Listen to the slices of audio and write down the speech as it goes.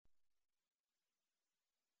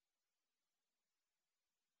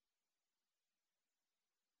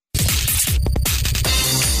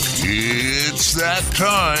It's that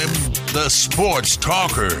time, the sports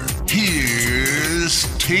talker. Here's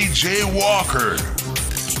TJ Walker.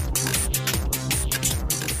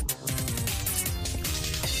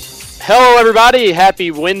 Hello, everybody.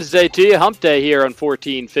 Happy Wednesday to you. Hump Day here on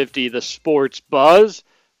 1450, the Sports Buzz.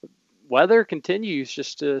 Weather continues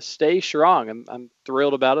just to stay strong. I'm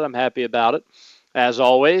thrilled about it. I'm happy about it. As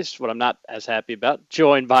always, what I'm not as happy about,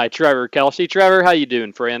 joined by Trevor Kelsey. Trevor, how you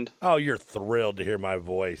doing, friend? Oh, you're thrilled to hear my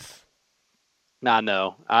voice. I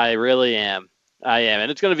know. I really am. I am. And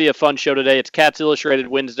it's going to be a fun show today. It's Cats Illustrated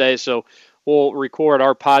Wednesday, so we'll record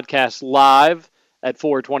our podcast live at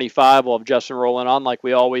 4:25. We'll have Justin rolling on like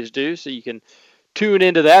we always do, so you can tune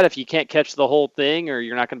into that. If you can't catch the whole thing or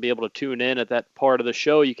you're not going to be able to tune in at that part of the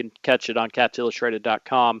show, you can catch it on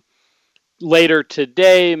catsillustrated.com later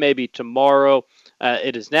today, maybe tomorrow.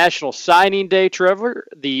 It is National Signing Day, Trevor.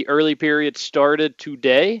 The early period started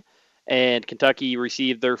today, and Kentucky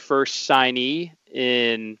received their first signee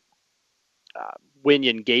in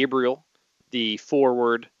Winion Gabriel, the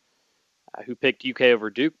forward who picked UK over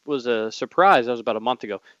Duke. Was a surprise. That was about a month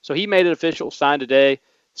ago. So he made it official, signed today.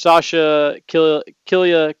 Sasha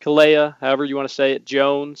Kilea, however you want to say it,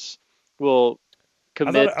 Jones will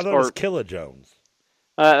commit. I thought it was Killa Jones.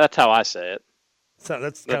 That's how I say it. So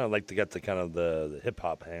that's kind of like the hip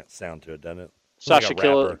hop sound to it, doesn't it? Sasha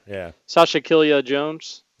Kilea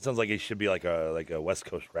Jones. It sounds like he should be like a West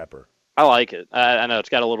Coast rapper. I like it. I know it's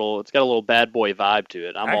got a little bad boy vibe to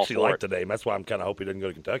it. I actually like the name. That's why I'm kind of hoping he doesn't go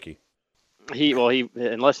to Kentucky. He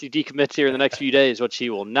unless he decommits here in the next few days, which he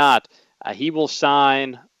will not. He will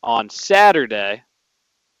sign on Saturday,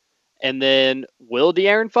 and then will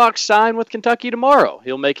De'Aaron Fox sign with Kentucky tomorrow?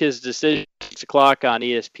 He'll make his decision at 6 o'clock on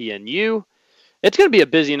ESPNU. It's going to be a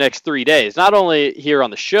busy next 3 days, not only here on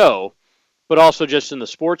the show, but also just in the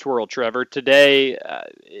sports world, Trevor. Today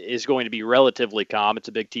is going to be relatively calm. It's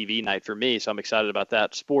a big TV night for me, so I'm excited about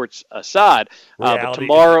that. Sports aside. But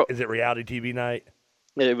tomorrow, is it reality TV night?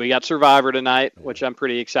 We got Survivor tonight, which I'm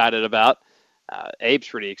pretty excited about. Abe's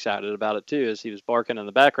pretty excited about it, too, as he was barking in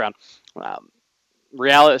the background.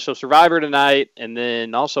 Reality, so Survivor tonight, and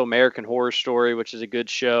then also American Horror Story, which is a good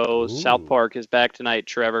show. Ooh. South Park is back tonight,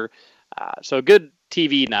 Trevor. So a good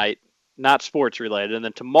TV night, not sports related. And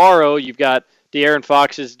then tomorrow you've got De'Aaron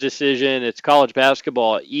Fox's decision. It's college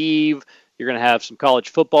basketball eve. You're going to have some college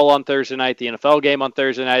football on Thursday night, the NFL game on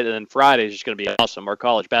Thursday night, and then Friday is just going to be awesome. Our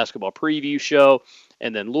college basketball preview show,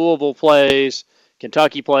 and then Louisville plays,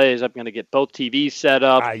 Kentucky plays. I'm going to get both TVs set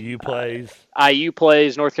up. IU plays. IU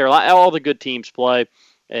plays, North Carolina. All the good teams play,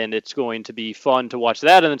 and it's going to be fun to watch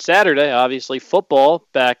that. And then Saturday, obviously, football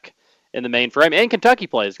back in the main frame, and Kentucky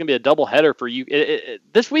plays. It's going to be a doubleheader for you.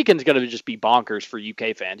 This weekend's going to just be bonkers for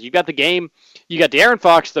UK fans. You've got the game. You got De'Aaron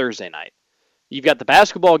Fox Thursday night. You've got the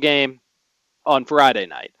basketball game on Friday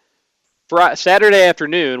night. Saturday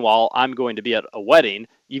afternoon, while I'm going to be at a wedding,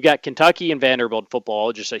 you've got Kentucky and Vanderbilt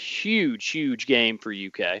football, just a huge, huge game for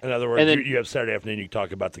UK. In other words, and then, you have Saturday afternoon, you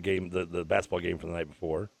talk about the game, the basketball game from the night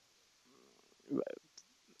before.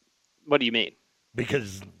 What do you mean?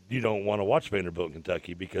 Because you don't want to watch Vanderbilt and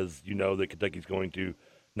Kentucky because you know that Kentucky's going to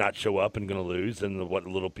not show up and going to lose, and what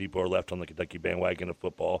little people are left on the Kentucky bandwagon of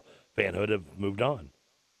football fanhood have moved on.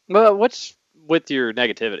 Well, what's with your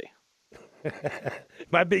negativity?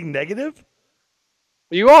 Am I being negative?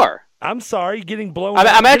 You are. I'm sorry, getting blown.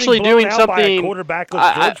 I'm actually doing something. By a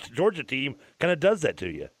quarterbackless Georgia team kind of does that to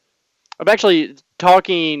you. I'm actually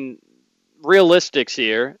talking realistics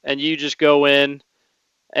here, and you just go in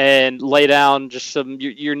and lay down just some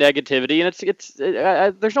your negativity,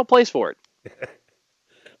 and there's no place for it.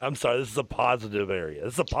 I'm sorry. This is a positive area.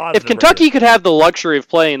 This is a positive. If Kentucky could have the luxury of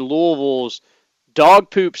playing Louisville's dog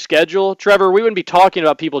poop schedule, Trevor, we wouldn't be talking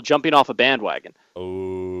about people jumping off a bandwagon.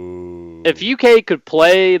 Oh. If UK could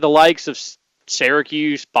play the likes of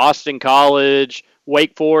Syracuse, Boston College,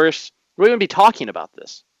 Wake Forest, we wouldn't be talking about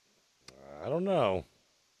this. I don't know.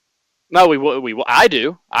 No, I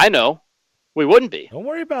do. I know. We wouldn't be. Don't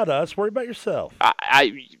worry about us. Worry about yourself.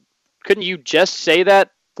 I couldn't you just say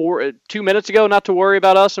that 2 minutes ago, not to worry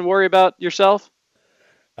about us and worry about yourself?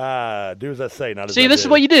 Do as I say, not as I See, this do. is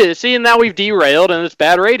what you did. See, and now we've derailed, and it's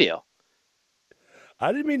bad radio.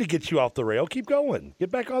 I didn't mean to get you off the rail. Keep going. Get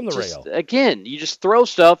back on the rail. Again, you just throw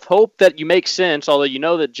stuff, hope that you make sense, although you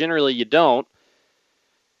know that generally you don't.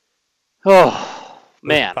 Oh,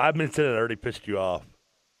 man. 5 minutes in, it already pissed you off.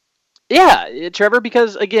 Yeah, Trevor,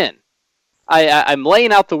 because, again, I'm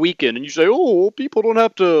laying out the weekend, and you say, oh, people don't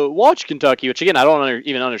have to watch Kentucky, which, again, I don't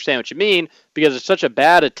even understand what you mean, because it's such a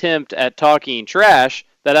bad attempt at talking trash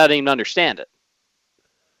that I didn't even understand it.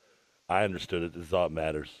 I understood it. This is all that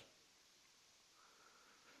matters.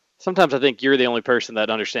 Sometimes I think you're the only person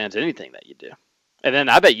that understands anything that you do. And then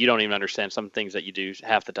I bet you don't even understand some things that you do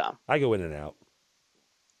half the time. I go in and out.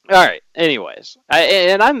 All right. Anyways,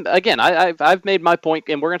 I've made my point,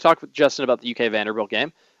 and we're going to talk with Justin about the UK Vanderbilt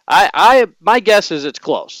game. My guess is it's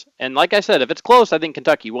close, and like I said, if it's close, I think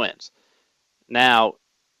Kentucky wins. Now,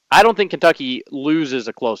 I don't think Kentucky loses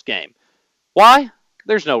a close game. Why?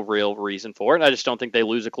 There's no real reason for it. I just don't think they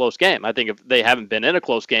lose a close game. I think if they haven't been in a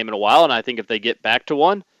close game in a while, and I think if they get back to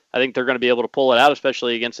one, I think they're going to be able to pull it out,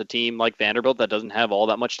 especially against a team like Vanderbilt that doesn't have all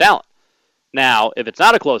that much talent. Now, if it's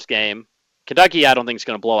not a close game, Kentucky, I don't think is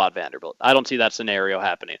going to blow out Vanderbilt. I don't see that scenario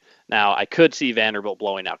happening. Now, I could see Vanderbilt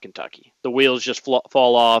blowing out Kentucky. The wheels just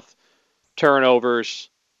fall off, turnovers.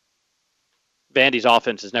 Vandy's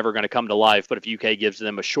offense is never going to come to life, but if UK gives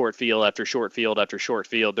them a short field after short field after short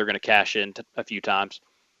field, they're going to cash in a few times.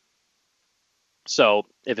 So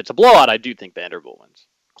if it's a blowout, I do think Vanderbilt wins.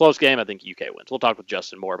 Close game, I think UK wins. We'll talk with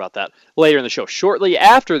Justin more about that later in the show. Shortly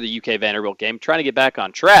after the UK Vanderbilt game, trying to get back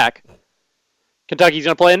on track, Kentucky's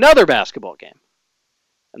going to play another basketball game.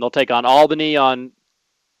 And they'll take on Albany on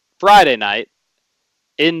Friday night,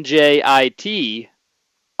 NJIT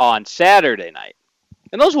on Saturday night.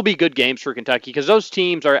 And those will be good games for Kentucky because those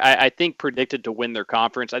teams are, I think, predicted to win their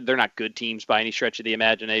conference. They're not good teams by any stretch of the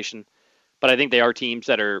imagination, but I think they are teams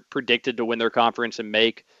that are predicted to win their conference and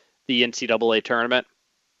make the NCAA tournament.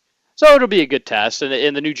 So it'll be a good test. And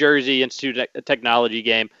in the New Jersey Institute of Technology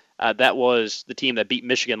game, that was the team that beat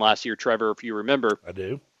Michigan last year, Trevor, if you remember. I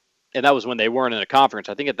do. And that was when they weren't in a conference.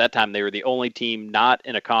 I think at that time they were the only team not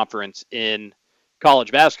in a conference in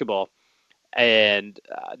college basketball. And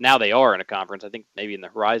now they are in a conference. I think maybe in the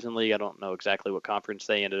Horizon League. I don't know exactly what conference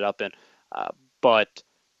they ended up in. But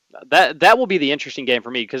that will be the interesting game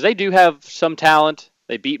for me because they do have some talent.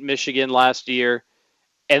 They beat Michigan last year.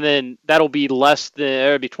 And then that'll be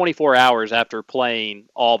it'll be 24 hours after playing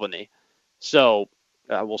Albany. So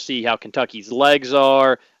we'll see how Kentucky's legs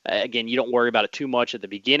are. Again, you don't worry about it too much at the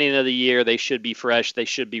beginning of the year. They should be fresh. They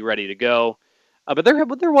should be ready to go. But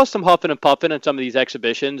there was some huffing and puffing in some of these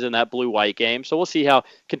exhibitions in that blue-white game. So we'll see how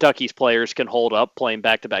Kentucky's players can hold up playing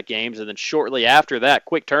back-to-back games. And then shortly after that,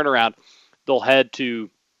 quick turnaround, they'll head to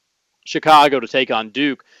Chicago to take on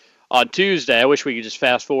Duke on Tuesday. I wish we could just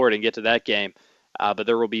fast forward and get to that game. But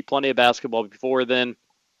there will be plenty of basketball before then.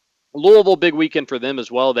 Louisville, big weekend for them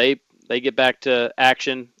as well. They get back to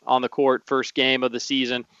action on the court, first game of the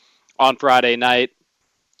season on Friday night.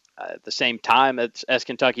 At the same time as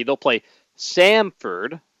Kentucky, they'll play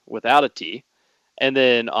Samford without a T, and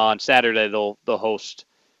then on Saturday they'll host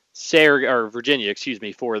Virginia,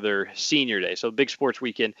 for their senior day. So big sports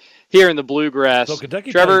weekend here in the Bluegrass. So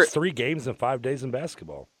Kentucky Trevor, plays 3 games in 5 days in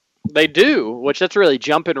basketball. They do, which that's really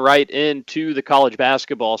jumping right into the college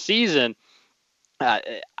basketball season.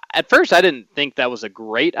 At first, I didn't think that was a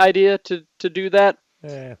great idea to do that.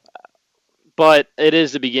 But it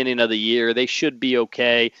is the beginning of the year. They should be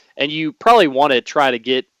okay. And you probably want to try to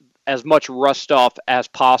get as much rust off as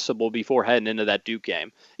possible before heading into that Duke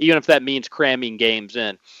game, even if that means cramming games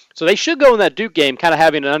in. So they should go in that Duke game kind of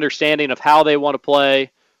having an understanding of how they want to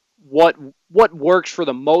play, what works for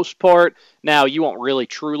the most part. Now, you won't really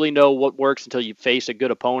truly know what works until you face a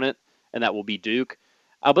good opponent, and that will be Duke.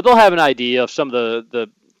 But they'll have an idea of some of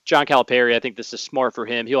the John Calipari, I think this is smart for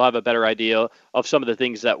him. He'll have a better idea of some of the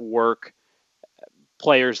things that work,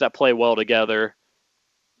 players that play well together.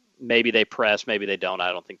 Maybe they press, maybe they don't.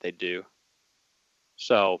 I don't think they do.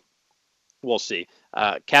 So we'll see.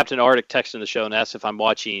 Captain Arctic texted in the show and asked if I'm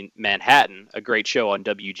watching Manhattan, a great show on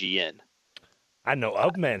WGN. I know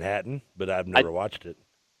of Manhattan, but I've never watched it.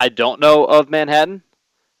 I don't know of Manhattan.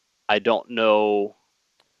 I don't know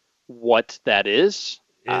what that is.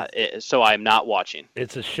 So I'm not watching.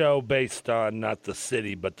 It's a show based on not the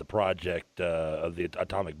city, but the project of the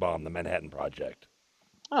atomic bomb, the Manhattan Project.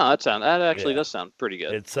 Oh, that actually does sound pretty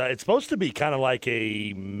good. It's supposed to be kind of like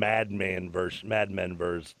a Mad Men verse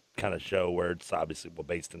kind of show where it's obviously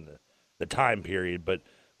based in the time period. But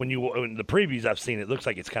when the previews I've seen, it looks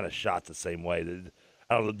like it's kind of shot the same way.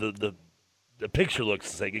 I don't know, the picture looks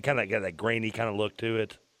the same. It kind of got that grainy kind of look to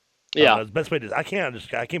it. Yeah, the best way to I can't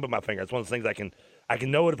put my finger. It's one of those things I can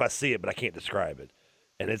know it if I see it, but I can't describe it.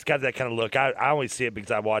 And it's got that kind of look. I only see it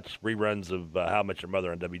because I watch reruns of How I Met Your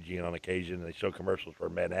Mother on WGN on occasion, and they show commercials for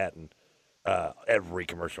Manhattan every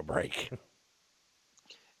commercial break.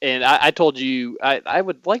 And I told you I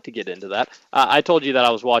would like to get into that. I told you that I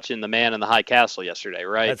was watching The Man in the High Castle yesterday,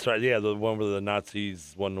 right? That's right. Yeah, the one where the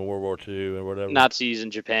Nazis won World War II and whatever. Nazis in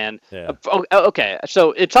Japan. Yeah. Okay,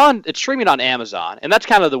 so it's streaming on Amazon, and that's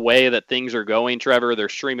kind of the way that things are going, Trevor. They're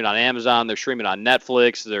streaming on Amazon. They're streaming on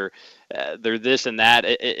Netflix. They're this and that.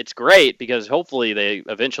 It's great because hopefully they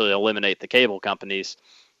eventually eliminate the cable companies.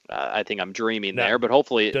 I think I'm dreaming there, but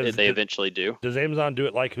hopefully they eventually do. Does Amazon do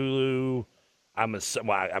it like Hulu? I'm going to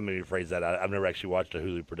rephrase that. I've never actually watched a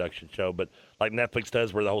Hulu production show, but like Netflix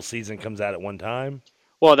does, where the whole season comes out at one time.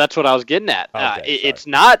 Well, that's what I was getting at. It's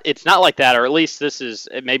not like that, or at least this is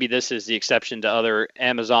the exception to other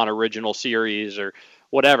Amazon original series or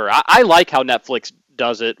whatever. I like how Netflix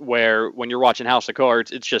does it, where when you're watching House of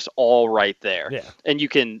Cards, it's just all right there, and you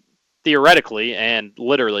can theoretically and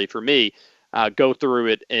literally, for me, go through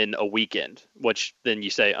it in a weekend. Which then you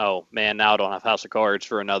say, oh man, now I don't have House of Cards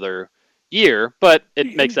for another year, but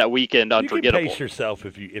it makes that weekend unforgettable. You can pace yourself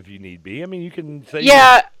if you need be. I mean, you can say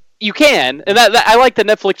you can, and that I like that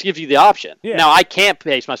Netflix gives you the option. Yeah. Now I can't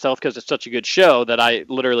pace myself because it's such a good show that I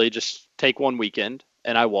literally just take one weekend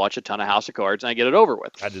and I watch a ton of House of Cards and I get it over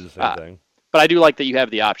with. I do the same thing, but I do like that you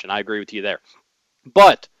have the option. I agree with you there.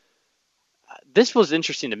 But this was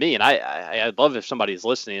interesting to me, and I'd love if somebody's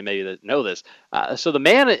listening and maybe that know this. So the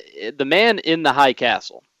man in the High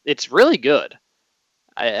Castle, it's really good.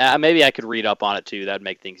 Maybe I could read up on it too. That'd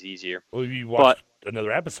make things easier. Well, you watched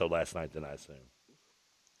another episode last night, then I assume.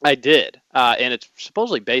 I did, and it's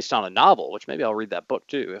supposedly based on a novel, which maybe I'll read that book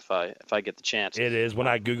too if I get the chance. It is. When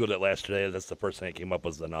I Googled it yesterday, that's the first thing that came up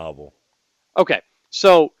was the novel. Okay,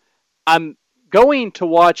 so I'm going to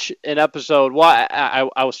watch an episode. Well,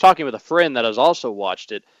 I was talking with a friend that has also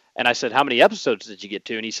watched it, and I said, how many episodes did you get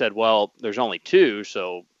to? And he said, well, there's only 2,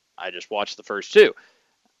 so I just watched the first 2.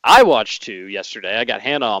 I watched 2 yesterday. I got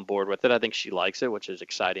Hannah on board with it. I think she likes it, which is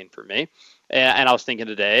exciting for me. And I was thinking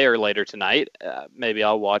today or later tonight, maybe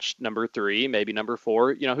I'll watch number 3, maybe number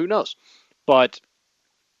 4. Who knows? But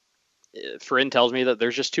friend tells me that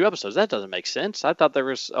there's just 2 episodes. That doesn't make sense. I thought there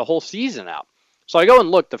was a whole season out. So I go and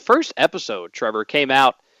look. The first episode, Trevor, came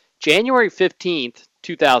out January 15th,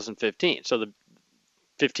 2015. So the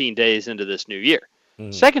 15 days into this new year.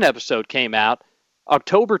 Mm. Second episode came out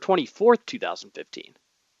October 24th, 2015.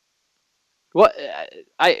 What?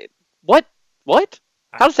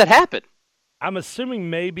 How does that happen? I'm assuming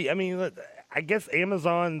maybe. I mean, I guess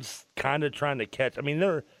Amazon's kind of trying to catch. I mean,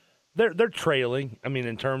 they're trailing. I mean,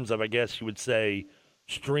 in terms of, I guess you would say,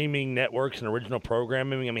 streaming networks and original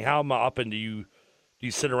programming. I mean, how often do you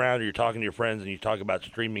sit around or you're talking to your friends and you talk about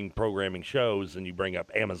streaming programming shows and you bring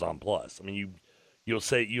up Amazon Plus? I mean, you'll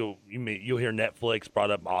say you'll hear Netflix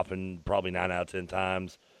brought up often, probably 9 out of 10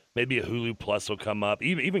 times. Maybe a Hulu Plus will come up.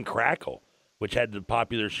 Even Crackle, which had the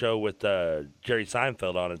popular show with Jerry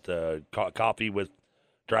Seinfeld on it, Coffee with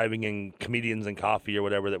Driving and Comedians and Coffee or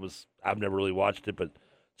whatever. I've never really watched it, but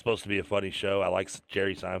it's supposed to be a funny show. I like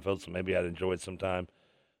Jerry Seinfeld, so maybe I'd enjoy it sometime.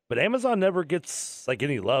 But Amazon never gets like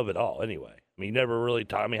any love at all anyway. I mean, you never really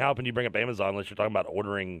talk. I mean, how often do you bring up Amazon unless you're talking about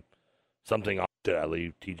ordering something? Did I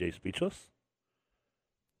leave TJ speechless?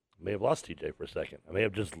 I may have lost TJ for a second. I may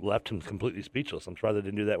have just left him completely speechless. I'm surprised I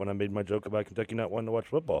didn't do that when I made my joke about Kentucky not wanting to watch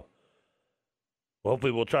football. Well,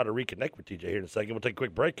 hopefully we'll try to reconnect with TJ here in a second. We'll take a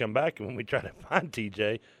quick break, come back, and when we try to find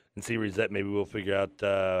TJ and see where he's at, maybe we'll figure out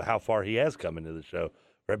how far he has come into the show.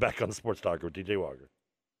 Right back on the Sports Talker with TJ Walker.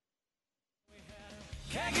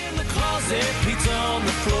 Keg in the closet, pizza on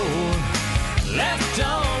the floor, left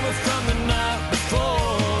over from the night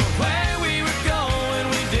before. Where we were going,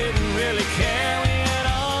 we didn't really care. We had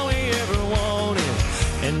all we ever wanted,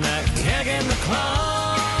 and that keg in the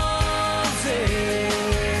closet.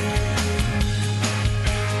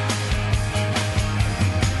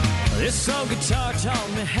 This old guitar taught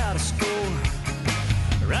me how to score,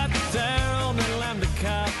 right there on the Lambda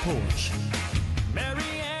Kai porch. Mary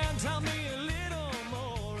Ann taught me a little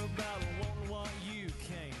more about wanting what you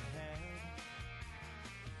can't have.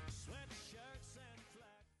 Sweatshirts and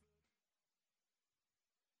flag.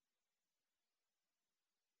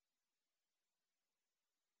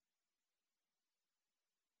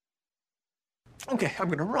 Okay, I'm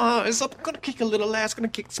gonna rise up, gonna kick a little ass, gonna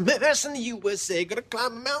kick some ass in the USA, gonna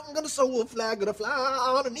climb a mountain, gonna soar a flag, gonna fly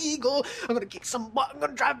on an eagle, I'm gonna kick some butt, I'm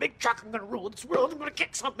gonna drive a big truck, I'm gonna rule this world, I'm gonna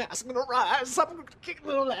kick some ass, I'm gonna rise up, I'm gonna kick a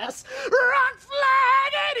little ass, rock,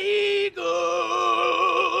 flag, and eagle.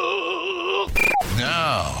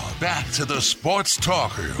 Now, back to the Sports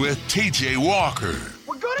Talker with TJ Walker.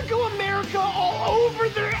 We're gonna go America all over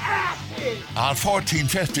their asses. On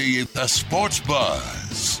 1450, the Sports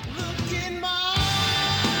Buzz. Look in my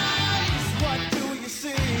eyes, what do you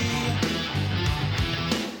see?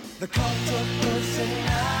 The cult of personality.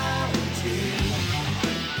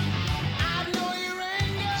 I know your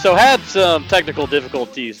anger. So had some technical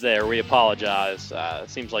difficulties there. We apologize.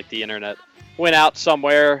 Seems like the internet went out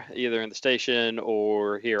somewhere, either in the station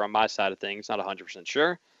or here on my side of things. Not 100%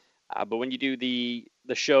 sure. But when you do the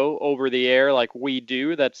show over the air like we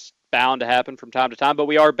do, that's bound to happen from time to time. But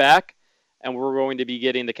we are back, and we're going to be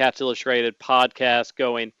getting the Cats Illustrated podcast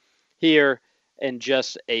going here in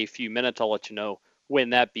just a few minutes. I'll let you know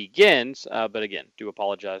when that begins. But again, do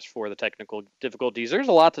apologize for the technical difficulties. There's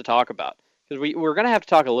a lot to talk about because we're going to have to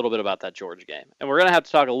talk a little bit about that Georgia game. And we're going to have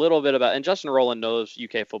to talk a little bit about, and Justin Rowland knows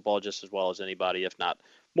UK football just as well as anybody, if not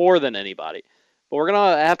more than anybody. But we're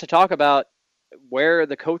going to have to talk about where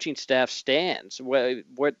the coaching staff stands.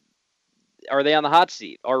 What are they on the hot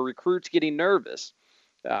seat? Are recruits getting nervous?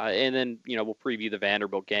 And then, we'll preview the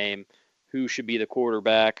Vanderbilt game, who should be the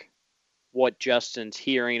quarterback, what Justin's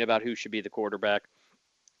hearing about who should be the quarterback,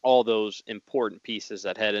 all those important pieces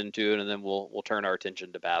that head into it, and then we'll turn our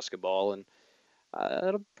attention to basketball, and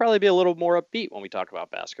it'll probably be a little more upbeat when we talk about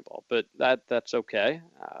basketball, but that's okay.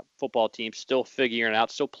 Football team's still figuring it out,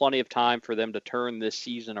 still plenty of time for them to turn this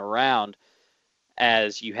season around,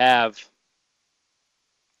 as you have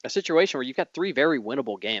a situation where you've got 3 very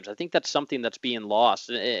winnable games. I think that's something that's being lost,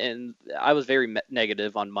 and I was very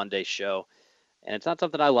negative on Monday's show, and it's not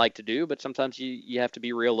something I like to do, but sometimes you have to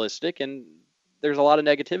be realistic, and there's a lot of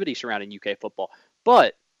negativity surrounding UK football.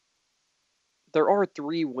 But there are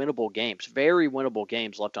 3 winnable games, very winnable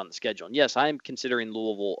games left on the schedule. And yes, I am considering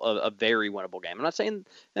Louisville a very winnable game. I'm not saying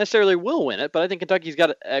necessarily will win it, but I think Kentucky's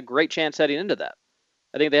got a great chance heading into that.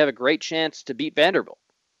 I think they have a great chance to beat Vanderbilt.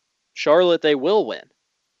 Charlotte, they will win.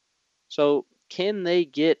 So can they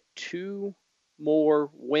get 2 more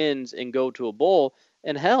wins and go to a bowl?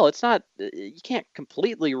 And hell, it's not, you can't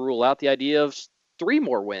completely rule out the idea of 3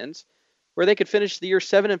 more wins where they could finish the year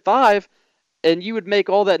 7-5, and you would make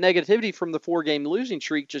all that negativity from the 4-game losing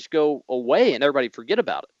streak just go away and everybody forget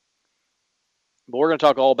about it. But we're going to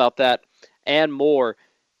talk all about that and more.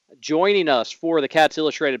 Joining us for the Cats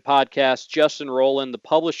Illustrated podcast, Justin Rowland, the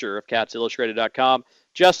publisher of CatsIllustrated.com.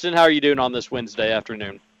 Justin, how are you doing on this Wednesday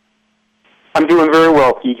afternoon? I'm doing very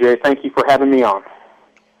well, TJ. Thank you for having me on.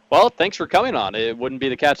 Well, thanks for coming on. It wouldn't be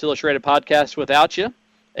the Cats Illustrated podcast without you.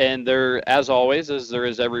 And there, as always, as there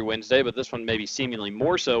is every Wednesday, but this one maybe seemingly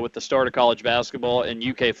more so with the start of college basketball and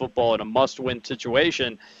UK football in a must-win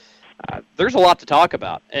situation, there's a lot to talk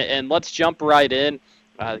about. And let's jump right in.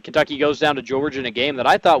 Kentucky goes down to Georgia in a game that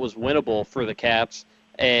I thought was winnable for the Cats.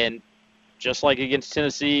 And just like against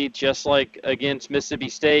Tennessee, just like against Mississippi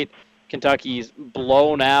State, Kentucky's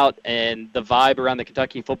blown out, and the vibe around the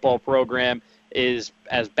Kentucky football program is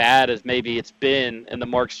as bad as maybe it's been in the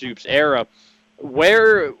Mark Stoops era.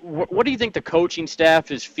 What do you think the coaching staff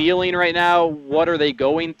is feeling right now? What are they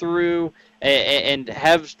going through? And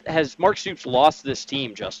has Mark Stoops lost this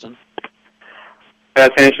team, Justin?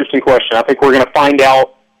 That's an interesting question. I think we're going to find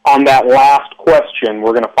out on that last question.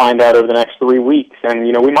 We're going to find out over the next 3 weeks. And,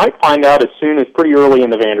 we might find out as soon as pretty early in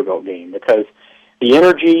the Vanderbilt game, because the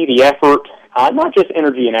energy, the effort, not just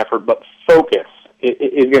energy and effort, but focus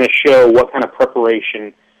is going to show what kind of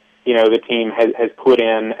preparation the team has put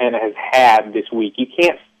in and has had this week. You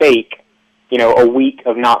can't fake, a week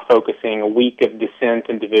of not focusing, a week of dissent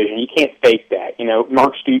and division. You can't fake that.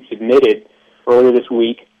 Mark Stoops admitted earlier this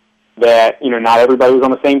week that, not everybody was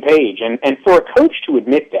on the same page. And for a coach to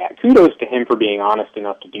admit that, kudos to him for being honest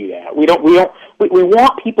enough to do that. We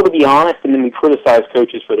want people to be honest, and then we criticize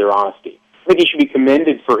coaches for their honesty. I think he should be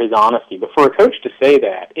commended for his honesty. But for a coach to say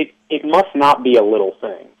that, it must not be a little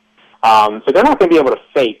thing. So they're not going to be able to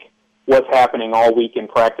fake what's happening all week in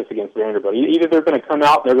practice against Vanderbilt. Either they're going to come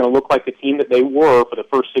out and they're going to look like the team that they were for the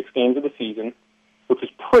first 6 games of the season, which is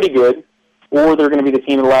pretty good, or they're going to be the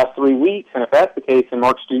team of the last 3 weeks. And if that's the case, then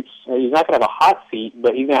Mark Stoops, he's not going to have a hot seat,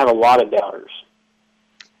 but he's going to have a lot of doubters.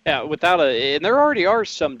 Yeah, and there already are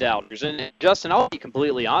some doubters. And Justin, I'll be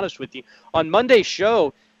completely honest with you. On Monday's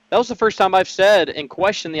show, that was the first time I've said and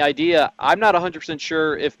questioned the idea. I'm not 100%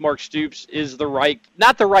 sure if Mark Stoops is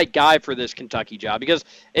not the right guy for this Kentucky job. Because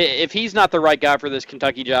if he's not the right guy for this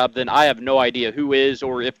Kentucky job, then I have no idea who is,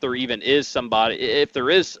 or if there even is somebody, if there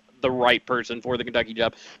is the right person for the Kentucky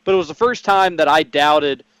job. But it was the first time that I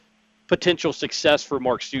doubted potential success for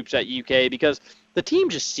Mark Stoops at UK, because the team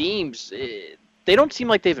just seems, they don't seem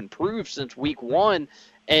like they've improved since week 1,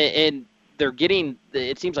 and they're getting,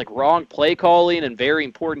 it seems like, wrong play calling in very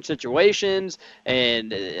important situations.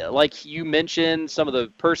 And like you mentioned, some of the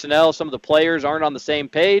personnel, some of the players aren't on the same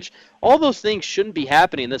page. All those things shouldn't be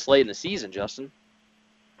happening this late in the season, Justin.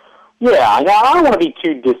 Yeah, I don't want to be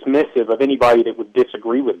too dismissive of anybody that would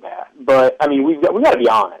disagree with that, but I mean we've got to be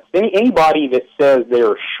honest. Anybody that says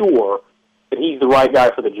they're sure that he's the right guy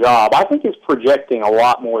for the job, I think is projecting a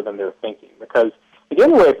lot more than they're thinking. Because the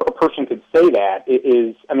only way a person could say that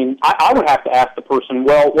is, I mean, I would have to ask the person,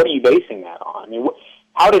 well, what are you basing that on? I mean,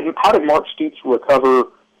 how did Mark Stoops recover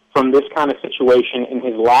from this kind of situation in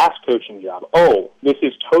his last coaching job? Oh, this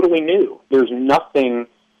is totally new. There's nothing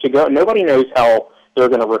to go. Nobody knows how they're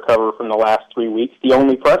going to recover from the last 3 weeks. The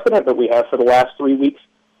only precedent that we have for the last 3 weeks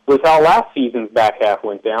was how last season's back half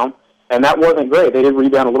went down, and that wasn't great. They did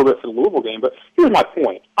rebound a little bit for the Louisville game, but here's my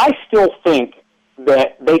point. I still think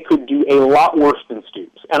that they could do a lot worse than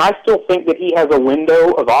Stoops, and I still think that he has a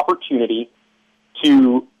window of opportunity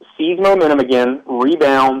to seize momentum again,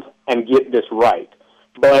 rebound, and get this right.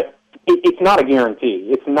 But it's not a guarantee.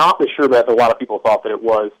 It's not the sure bet that a lot of people thought that it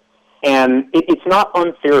was. And it's not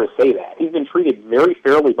unfair to say that. He's been treated very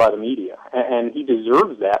fairly by the media, and he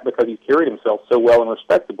deserves that because he's carried himself so well and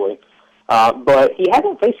respectably. But he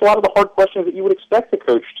hasn't faced a lot of the hard questions that you would expect a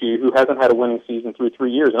coach to who hasn't had a winning season through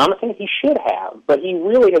 3 years. And I'm not saying he should have, but he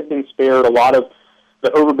really has been spared a lot of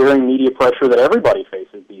the overbearing media pressure that everybody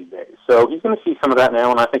faces these days. So he's going to see some of that now,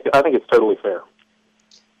 and I think it's totally fair.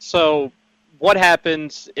 So what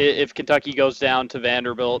happens if Kentucky goes down to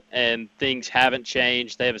Vanderbilt and things haven't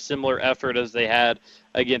changed? They have a similar effort as they had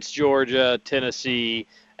against Georgia, Tennessee,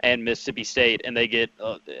 and Mississippi State, and they get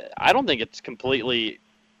I don't think it's completely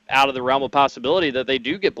out of the realm of possibility that they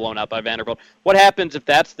do get blown out by Vanderbilt. What happens if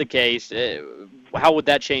that's the case? How would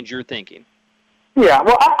that change your thinking? Yeah,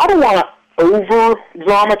 well, I don't want to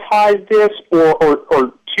over-dramatize this or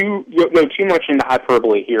go too much into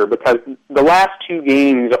hyperbole here, because the last two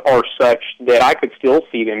games are such that I could still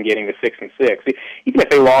see them getting to 6-6. Even if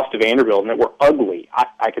they lost to Vanderbilt and it were ugly,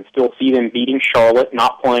 I could still see them beating Charlotte,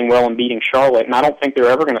 not playing well and beating Charlotte, and I don't think they're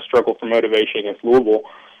ever going to struggle for motivation against Louisville.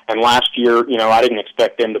 And last year, I didn't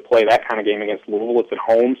expect them to play that kind of game against Louisville. It's at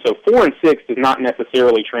home, so 4-6 does not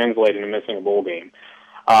necessarily translate into missing a bowl game.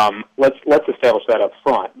 Let's establish that up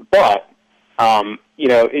front, but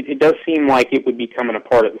it does seem like it would be coming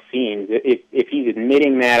apart at the seams. If he's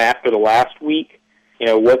admitting that after the last week,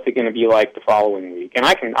 what's it going to be like the following week? And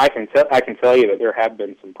I can tell you that there have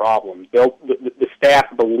been some problems. The staff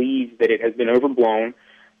believes that it has been overblown.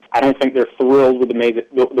 I don't think they're thrilled with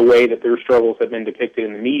the way that their struggles have been depicted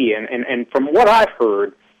in the media. And from what I've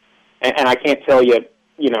heard, and I can't tell you,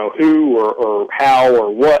 who or how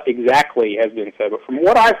or what exactly has been said, but from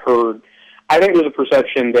what I've heard, I think there's a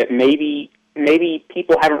perception that maybe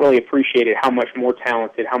people haven't really appreciated how much more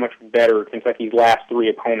talented, how much better Kentucky's last three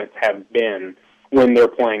opponents have been when they're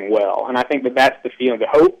playing well. And I think that that's the feeling. The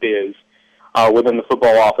hope is within the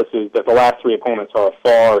football offices that the last three opponents are a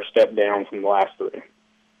far step down from the last three.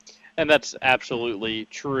 And that's absolutely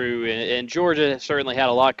true. And Georgia certainly had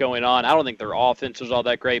a lot going on. I don't think their offense was all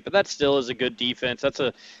that great, but that still is a good defense. That's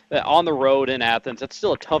on the road in Athens. That's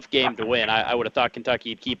still a tough game to win. I would have thought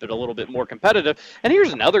Kentucky would keep it a little bit more competitive. And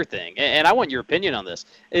here's another thing, and I want your opinion on this,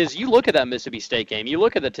 is you look at that Mississippi State game, you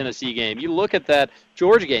look at the Tennessee game, you look at that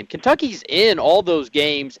Georgia game. Kentucky's in all those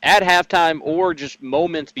games at halftime or just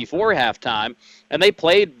moments before halftime, and they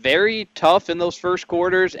played very tough in those first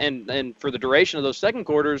quarters and for the duration of those second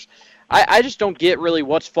quarters. I just don't get really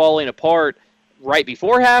what's falling apart right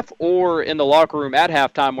before half or in the locker room at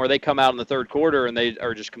halftime where they come out in the third quarter and they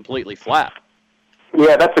are just completely flat.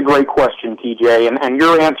 Yeah, that's a great question, TJ, and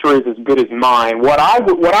your answer is as good as mine. What I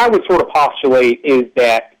would sort of postulate is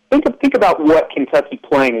that think about what Kentucky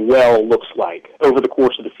playing well looks like over the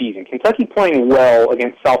course of the season. Kentucky playing well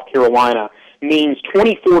against South Carolina means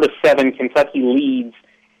 24-7 Kentucky leads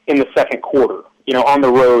in the second quarter, on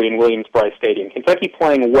the road in Williams-Brice Stadium. Kentucky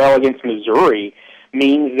playing well against Missouri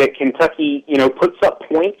means that Kentucky, puts up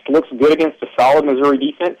points, looks good against a solid Missouri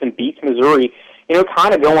defense, and beats Missouri,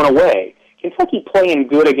 kind of going away. Kentucky playing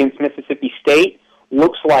good against Mississippi State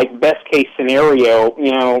looks like best-case scenario,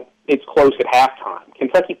 it's close at halftime.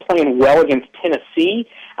 Kentucky playing well against Tennessee,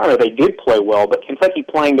 I don't know if they did play well, but Kentucky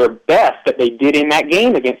playing their best that they did in that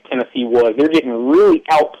game against Tennessee they're getting really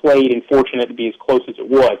outplayed and fortunate to be as close as it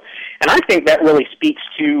was. And I think that really speaks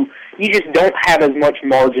to you just don't have as much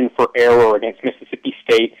margin for error against Mississippi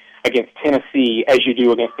State, against Tennessee, as you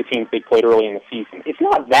do against the teams they played early in the season. It's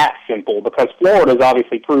not that simple because Florida's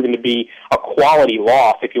obviously proven to be a quality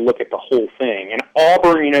loss if you look at the whole thing. And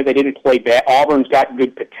Auburn, they didn't play bad. Auburn's got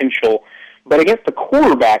good potential. But against the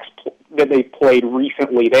quarterbacks that they played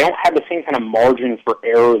recently, they don't have the same kind of margin for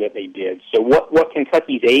error that they did. So what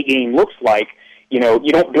Kentucky's A game looks like, you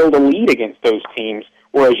don't build a lead against those teams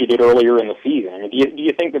or as you did earlier in the season. I mean, do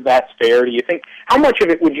you think that that's fair? Do you think, how much of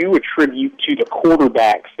it would you attribute to the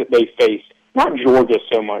quarterbacks that they faced? Not Georgia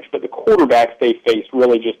so much, but the quarterbacks they faced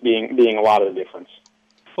really just being a lot of the difference.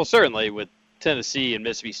 Well, certainly with Tennessee and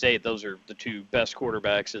Mississippi State, those are the two best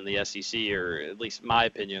quarterbacks in the SEC, or at least in my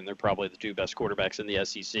opinion, they're probably the two best quarterbacks in the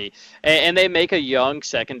SEC. And they make a young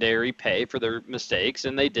secondary pay for their mistakes,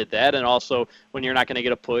 and they did that. And also, when you're not going to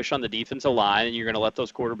get a push on the defensive line and you're going to let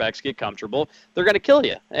those quarterbacks get comfortable, they're going to kill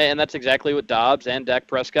you. And that's exactly what Dobbs and Dak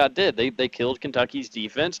Prescott did. They killed Kentucky's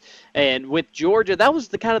defense. And with Georgia, that was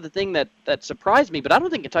the kind of the thing that surprised me. But I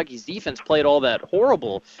don't think Kentucky's defense played all that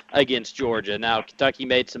horrible against Georgia. Now, Kentucky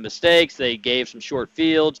made some mistakes. They gave some short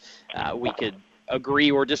fields. We could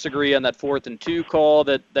agree or disagree on that 4th and 2 call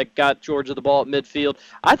that got Georgia the ball at midfield.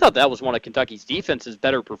 I thought that was one of Kentucky's defense's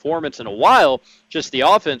better performance in a while. Just the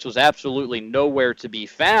offense was absolutely nowhere to be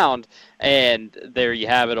found, and there you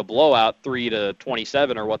have it, a blowout,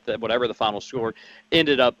 3-27 or whatever the final score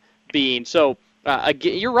ended up being. So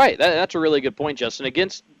again, you're right. That's a really good point, Justin.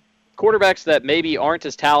 Against quarterbacks that maybe aren't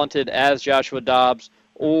as talented as Joshua Dobbs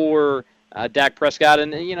or Dak Prescott,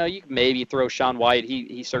 and you can maybe throw Sean White.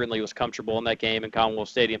 He certainly was comfortable in that game in Commonwealth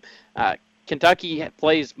Stadium. Kentucky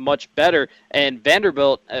plays much better, and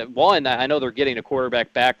Vanderbilt, I know they're getting a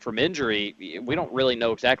quarterback back from injury. We don't really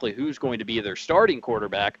know exactly who's going to be their starting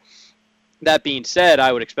quarterback. That being said,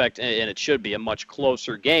 I would expect, and it should be, a much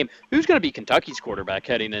closer game. Who's going to be Kentucky's quarterback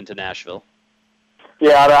heading into Nashville?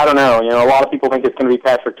 Yeah, I don't know. A lot of people think it's going to be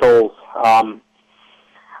Patrick Towles.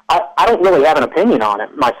 I don't really have an opinion on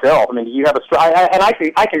it myself. I mean, do you have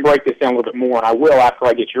I can break this down a little bit more, and I will after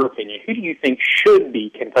I get your opinion. Who do you think should be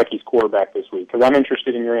Kentucky's quarterback this week? Because I'm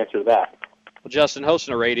interested in your answer to that. Well, Justin,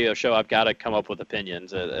 hosting a radio show, I've got to come up with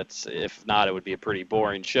opinions. If not, it would be a pretty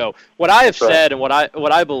boring show. What I have said and what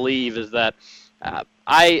I believe is that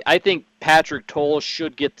I think Patrick Towles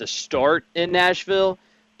should get the start in Nashville,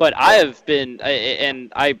 but I have been,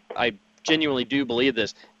 and I genuinely do believe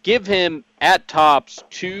this, give him at tops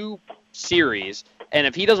 2 series, and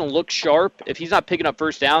if he doesn't look sharp, if he's not picking up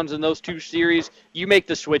first downs in those 2 series, you make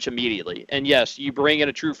the switch immediately. And yes, you bring in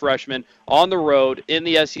a true freshman on the road in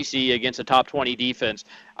the SEC against a top 20 defense.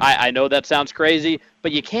 I know that sounds crazy,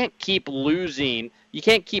 but you can't keep losing. You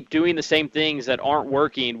can't keep doing the same things that aren't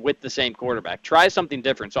working with the same quarterback. Try something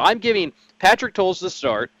different. So I'm giving Patrick Towles the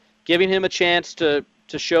start, giving him a chance to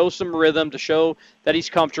show some rhythm, to show that he's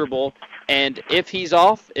comfortable. And if he's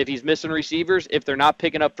off, if he's missing receivers, if they're not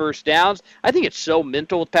picking up first downs, I think it's so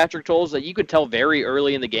mental with Patrick Towles that you could tell very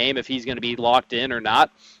early in the game if he's going to be locked in or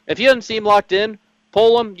not. If you doesn't seem locked in,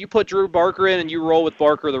 pull him, you put Drew Barker in, and you roll with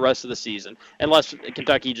Barker the rest of the season. Unless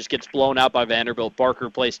Kentucky just gets blown out by Vanderbilt, Barker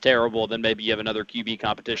plays terrible, then maybe you have another QB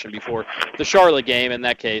competition before the Charlotte game. In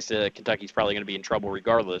that case, Kentucky's probably going to be in trouble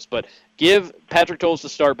regardless. But give Patrick Towles the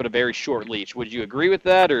start, but a very short leash. Would you agree with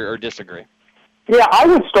that or disagree? Yeah, I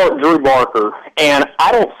would start Drew Barker, and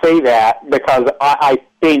I don't say that because I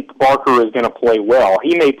think Barker is going to play well.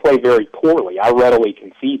 He may play very poorly. I readily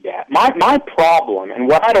concede that. My problem, and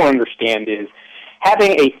what I don't understand, is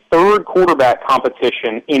having a third quarterback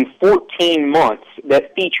competition in 14 months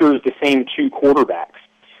that features the same 2 quarterbacks.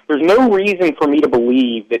 There's no reason for me to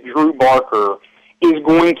believe that Drew Barker is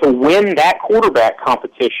going to win that quarterback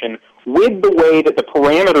competition with the way that the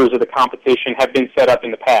parameters of the competition have been set up in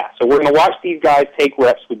the past. So we're going to watch these guys take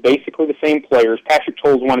reps with basically the same players. Patrick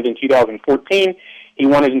Towles won it in 2014. He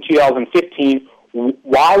won it in 2015.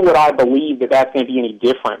 Why would I believe that that's going to be any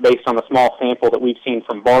different based on the small sample that we've seen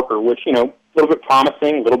from Barker, which, a little bit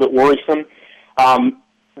promising, a little bit worrisome.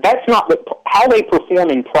 That's not how they perform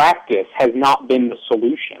in practice has not been the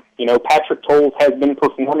solution. Patrick Towles has been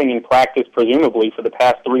performing in practice presumably for the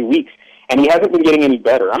past 3 weeks, and he hasn't been getting any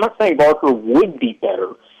better. I'm not saying Barker would be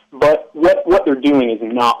better, but what they're doing is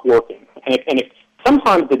not working. And if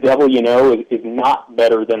sometimes the devil you know is not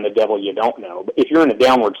better than the devil you don't know. But if you're in a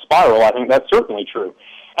downward spiral, I think that's certainly true.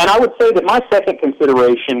 And I would say that my second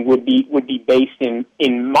consideration would be based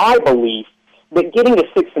in my belief that getting to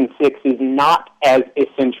 6-6 is not as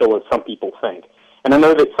essential as some people think. And I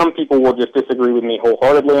know that some people will just disagree with me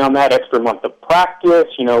wholeheartedly on that. Extra month of practice,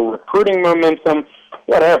 recruiting momentum,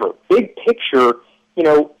 whatever. Big picture,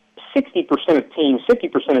 60% of teams,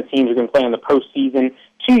 50% of teams are going to play in the postseason.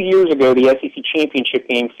 2 years ago, the SEC championship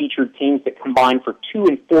game featured teams that combined for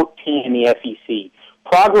 2-14 in the SEC.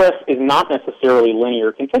 Progress is not necessarily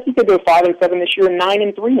linear. Kentucky could go 5-7 this year and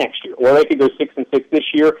 9-3 next year, or they could go 6-6 this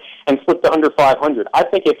year and slip to under 500. I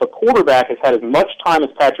think if a quarterback has had as much time as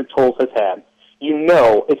Patrick Towles has had,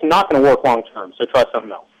 it's not going to work long term. So try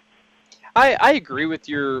something else. I agree with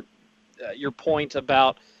your point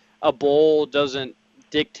about a bowl doesn't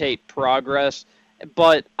dictate progress.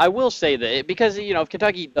 But I will say that because if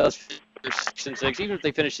Kentucky does finish 6-6, even if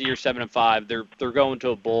they finish the year 7-5, they're going to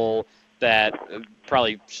a bowl that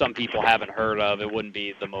probably some people haven't heard of. It wouldn't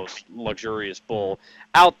be the most luxurious bowl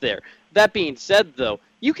out there. That being said, though,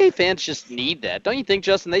 UK fans just need that. Don't you think,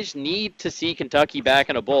 Justin? They just need to see Kentucky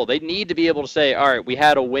back in a bowl. They need to be able to say, all right, we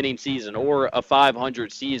had a winning season or a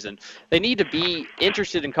 500 season. They need to be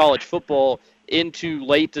interested in college football into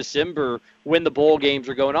late December when the bowl games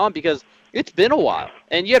are going on, because it's been a while.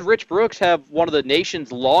 And you had Rich Brooks have one of the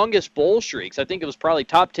nation's longest bowl streaks. I think it was probably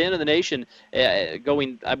top 10 in the nation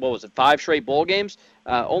going, 5 straight bowl games?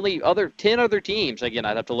 Only 10 other teams, again,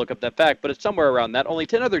 I'd have to look up that fact, but it's somewhere around that. Only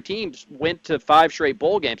 10 other teams went to 5 straight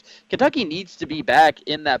bowl games. Kentucky needs to be back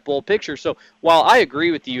in that bowl picture. So while I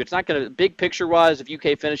agree with you, it's not going to, big picture-wise, if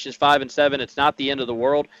UK finishes 5-7, it's not the end of the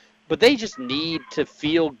world. But they just need to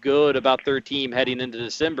feel good about their team heading into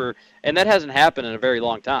December, and that hasn't happened in a very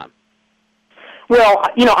long time. Well,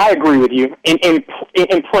 I agree with you in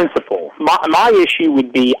principle. My issue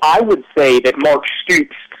would be, I would say that Mark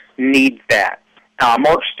Stoops needs that.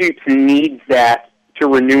 Mark Stoops needs that to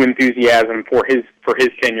renew enthusiasm for his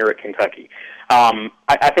tenure at Kentucky.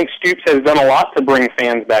 I think Stoops has done a lot to bring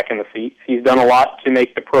fans back in the seats. He's done a lot to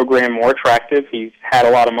make the program more attractive. He's had a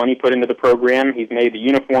lot of money put into the program. He's made the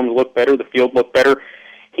uniforms look better, the field look better.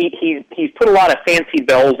 He's put a lot of fancy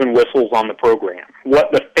bells and whistles on the program.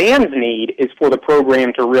 What the fans need is for the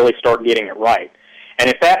program to really start getting it right. And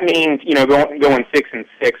if that means, going 6-6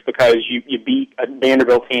 because you beat a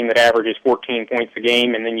Vanderbilt team that averages 14 points a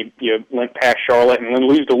game, and then you limp past Charlotte and then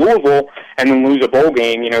lose to Louisville and then lose a bowl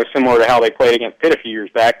game, similar to how they played against Pitt a few years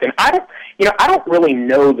back, then I don't really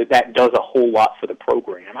know that does a whole lot for the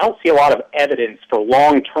program. I don't see a lot of evidence for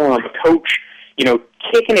long-term coach,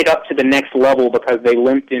 kicking it up to the next level because they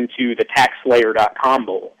limped into the TaxSlayer.com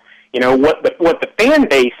bowl. What the fan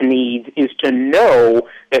base needs is to know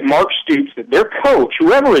that Mark Stoops, that their coach,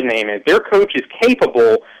 whoever his name is, their coach is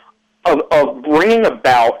capable of bringing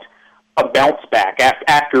about a bounce back.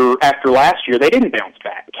 After last year, they didn't bounce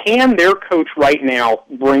back. Can their coach right now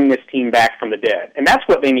bring this team back from the dead? And that's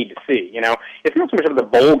what they need to see. It's not so much of the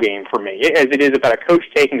bowl game for me as it is about a coach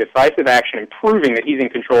taking decisive action and proving that he's in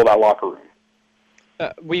control of that locker room.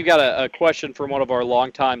 We've got a question from one of our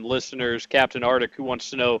longtime listeners, Captain Arctic, who wants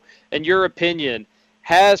to know, in your opinion,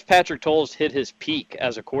 has Patrick Towles hit his peak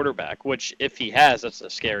as a quarterback? Which, if he has, that's a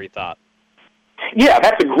scary thought. Yeah,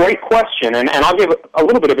 that's a great question, and I'll give a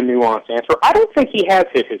little bit of a nuanced answer. I don't think he has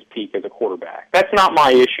hit his peak as a quarterback. That's not my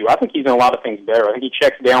issue. I think he's done a lot of things better. I think he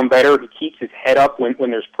checks down better. He keeps his head up when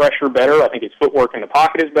there's pressure better. I think his footwork in the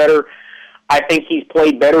pocket is better. I think he's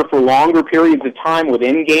played better for longer periods of time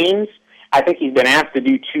within games. I think he's been asked to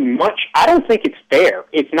do too much. I don't think it's fair.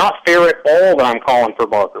 It's not fair at all that I'm calling for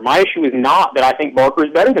Barker. My issue is not that I think Barker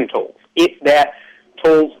is better than Towles. It's that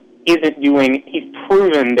Towles isn't doing, he's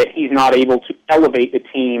proven that he's not able to elevate the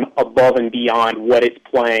team above and beyond what it's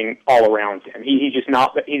playing all around him. He's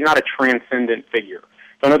not a transcendent figure.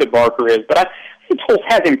 I know that Barker is, but I think Towles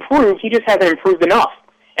has improved. He just hasn't improved enough.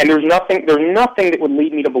 And there's nothing that would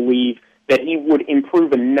lead me to believe that he would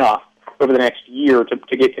improve enough over the next year to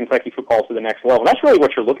get Kentucky football to the next level. That's really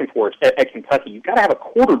what you're looking for at Kentucky. You've got to have a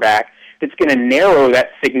quarterback that's going to narrow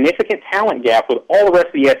that significant talent gap with all the rest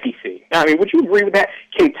of the SEC. Now, would you agree with that?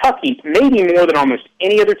 Kentucky, maybe more than almost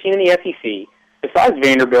any other team in the SEC, besides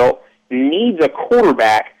Vanderbilt, needs a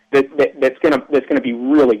quarterback that's going to be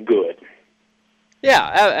really good.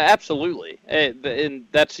 Yeah, absolutely. And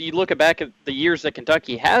that's, you look back at the years that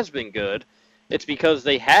Kentucky has been good, it's because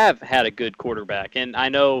they have had a good quarterback. And I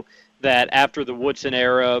know that after the Woodson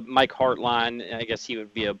era, Mike Hartline, I guess he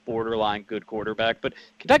would be a borderline good quarterback. But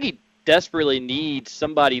Kentucky desperately needs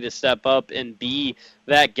somebody to step up and be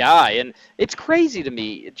that guy. And it's crazy to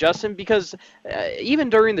me, Justin, because even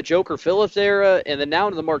during the Joker Phillips era and then now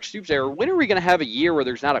into the Mark Stoops era, when are we going to have a year where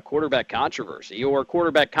there's not a quarterback controversy or a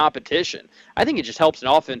quarterback competition? I think it just helps an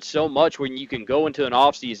offense so much when you can go into an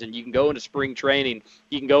offseason, you can go into spring training,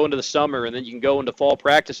 you can go into the summer, and then you can go into fall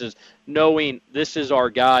practices knowing this is our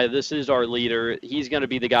guy, this is our leader, he's going to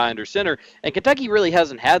be the guy under center. And Kentucky really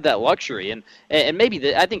hasn't had that luxury. And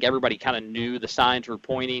maybe I think everybody kind of knew the signs were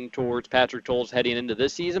pointing towards Patrick Towles heading into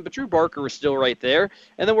this season, but Drew Barker was still right there.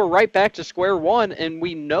 And then we're right back to square one, and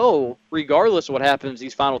we know, regardless of what happens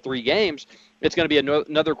these final 3 games, it's going to be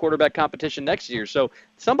another quarterback competition next year. So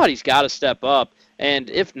somebody's got to step up. And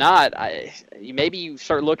if not, maybe you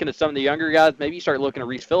start looking at some of the younger guys. Maybe you start looking at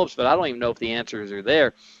Reese Phillips, but I don't even know if the answers are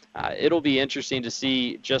there. It'll be interesting to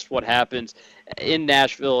see just what happens in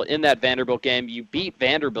Nashville in that Vanderbilt game. You beat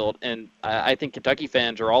Vanderbilt, and I think Kentucky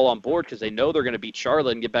fans are all on board because they know they're going to beat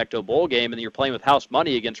Charlotte and get back to a bowl game, and then you're playing with house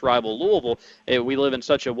money against rival Louisville. We live in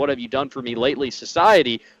such a what have you done for me lately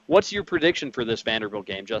society. What's your prediction for this Vanderbilt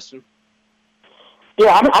game, Justin?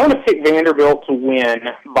 Yeah, I'm going to pick Vanderbilt to win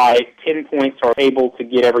by 10 points or able to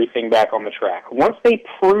get everything back on the track. Once they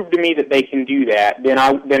prove to me that they can do that, then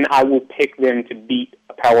I will pick them to beat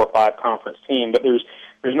a Power 5 conference team. But there's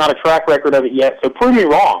not a track record of it yet, so prove me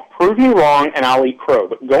wrong. Prove me wrong, and I'll eat crow.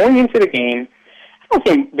 But going into the game, I don't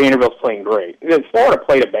think Vanderbilt's playing great. Florida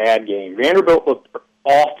played a bad game. Vanderbilt looked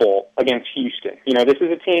awful against Houston. This is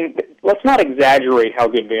a team, let's not exaggerate how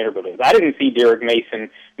good Vanderbilt is. I didn't see Derek Mason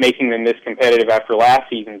making them this competitive after last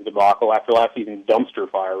season's debacle, after last season's dumpster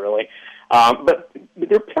fire, really. But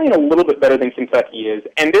they're playing a little bit better than Kentucky is,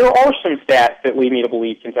 and there are some stats that lead me to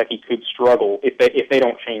believe Kentucky could struggle if they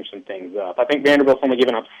don't change some things up. I think Vanderbilt's only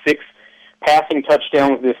given up 6 passing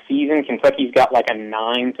touchdowns this season. Kentucky's got like a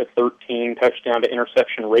 9-13 touchdown to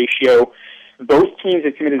interception ratio. Both teams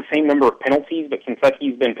have committed the same number of penalties, but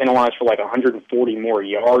Kentucky's been penalized for like 140 more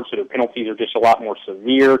yards, so their penalties are just a lot more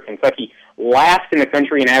severe. Kentucky last in the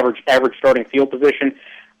country in average starting field position.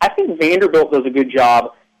 I think Vanderbilt does a good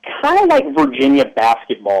job, kind of like Virginia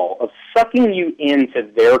basketball, of sucking you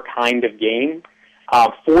into their kind of game,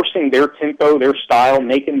 forcing their tempo, their style,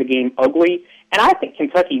 making the game ugly. And I think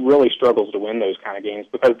Kentucky really struggles to win those kind of games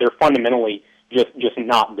because they're fundamentally just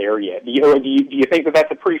not there yet. Do you think that that's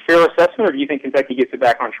a pretty fair assessment, or do you think Kentucky gets it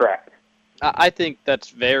back on track? I think that's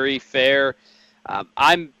very fair.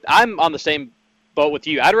 I'm on the same boat with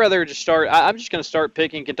you. I'd rather just start. I'm just going to start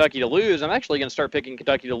picking Kentucky to lose. I'm actually going to start picking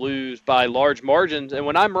Kentucky to lose by large margins. And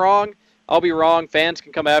when I'm wrong, I'll be wrong. Fans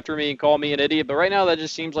can come after me and call me an idiot. But right now, that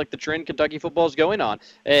just seems like the trend Kentucky football is going on.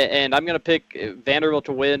 And I'm going to pick Vanderbilt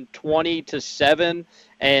to win 20-7.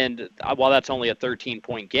 And while that's only a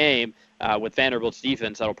 13-point game, with Vanderbilt's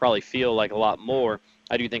defense, that'll probably feel like a lot more.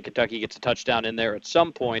 I do think Kentucky gets a touchdown in there at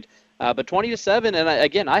some point. But 20-7, and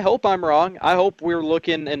again, I hope I'm wrong. I hope we're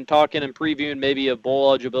looking and talking and previewing maybe a bowl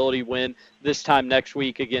eligibility win this time next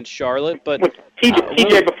week against Charlotte. But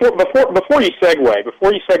TJ, before you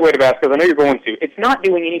segue to basketball, I know you're going to. It's not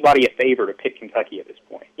doing anybody a favor to pick Kentucky at this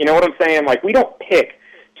point. You know what I'm saying? Like, we don't pick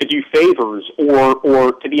to do favors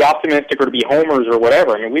or to be optimistic or to be homers or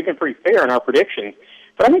whatever. I mean, we've been pretty fair in our predictions.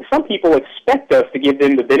 But I think some people expect us to give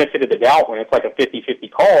them the benefit of the doubt when it's like a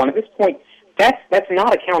 50-50 call. And at this point, that's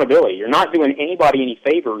not accountability. You're not doing anybody any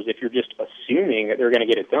favors if you're just assuming that they're going to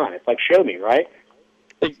get it done. It's like, show me, right?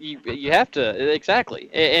 You have to,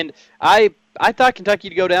 exactly. And I thought Kentucky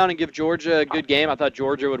would go down and give Georgia a good game. I thought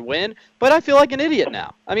Georgia would win, but I feel like an idiot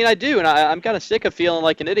now. I mean, I do, and I'm kind of sick of feeling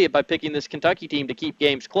like an idiot by picking this Kentucky team to keep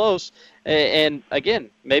games close. And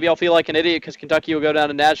again, maybe I'll feel like an idiot because Kentucky will go down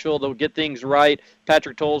to Nashville, they'll get things right,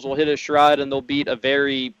 Patrick Towles will hit his stride, and they'll beat a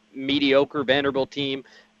very mediocre Vanderbilt team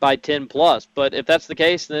by 10+. But if that's the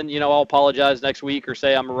case, then, I'll apologize next week or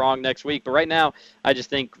say I'm wrong next week. But right now, I just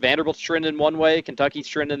think Vanderbilt's trending one way, Kentucky's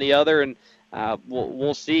trending the other, and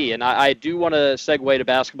we'll see. And I do want to segue to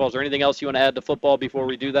basketball. Is there anything else you want to add to football before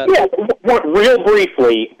we do that? Yeah, real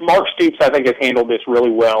briefly, Mark Stoops, I think, has handled this really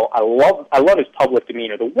well. I love his public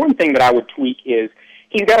demeanor. The one thing that I would tweak is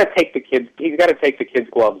he's got to take the kids'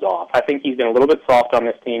 gloves off. I think he's been a little bit soft on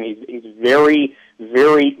this team. He's very,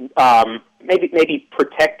 very maybe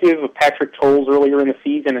protective of Patrick Towles earlier in the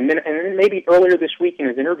season, and then maybe earlier this week in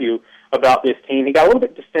his interview about this team, he got a little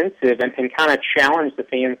bit defensive and kind of challenged the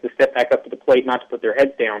fans to step back up to the plate, not to put their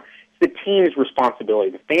heads down. It's the team's responsibility.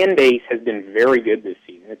 The fan base has been very good this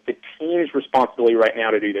season. It's the team's responsibility right now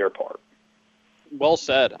to do their part. Well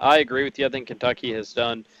said. I agree with you. I think Kentucky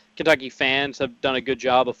fans have done a good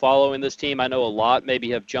job of following this team. I know a lot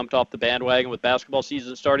maybe have jumped off the bandwagon with basketball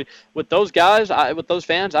season starting. With those guys, with those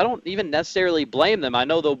fans, I don't even necessarily blame them. I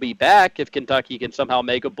know they'll be back if Kentucky can somehow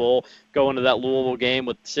make a bowl, go into that Louisville game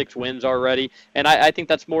with 6 wins already. And I think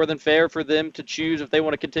that's more than fair for them to choose if they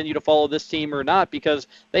want to continue to follow this team or not, because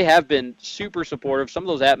they have been super supportive. Some of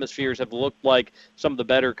those atmospheres have looked like some of the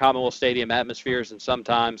better Commonwealth Stadium atmospheres in some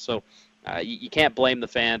time. So you can't blame the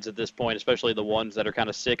fans at this point, especially the ones that are kind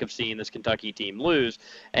of sick of seeing this Kentucky team lose.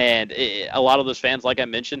 And a lot of those fans, like I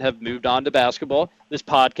mentioned, have moved on to basketball. This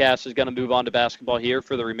podcast is going to move on to basketball here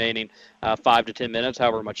for the remaining 5 to 10 minutes,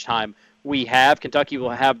 however much time we have. Kentucky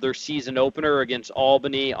will have their season opener against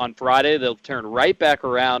Albany on Friday. They'll turn right back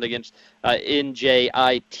around against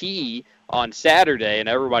NJIT on Saturday, and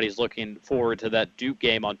everybody's looking forward to that Duke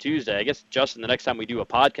game on Tuesday. I guess, Justin, the next time we do a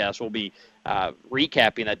podcast, we'll be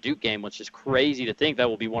recapping that Duke game, which is crazy to think that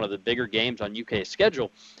will be one of the bigger games on UK's schedule.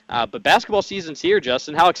 But basketball season's here,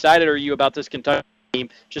 Justin. How excited are you about this Kentucky team,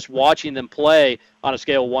 just watching them play on a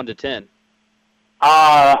scale of 1 to 10?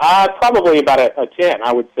 Probably about a 10,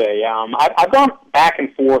 I would say. I've gone back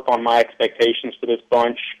and forth on my expectations for this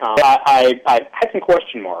bunch. I had some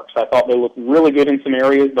question marks. I thought they looked really good in some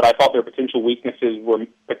areas, but I thought their potential weaknesses were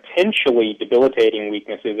potentially debilitating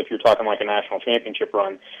weaknesses if you're talking like a national championship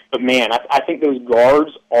run. But, man, I think those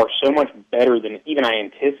guards are so much better than even I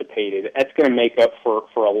anticipated. That's going to make up for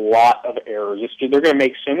a lot of errors. They're going to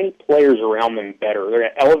make so many players around them better. They're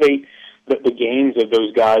going to elevate the games of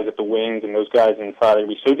those guys at the wings and those guys inside. It'll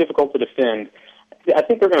be so difficult to defend. I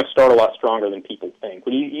think they're going to start a lot stronger than people think.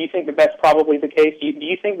 Do you think that that's probably the case? Do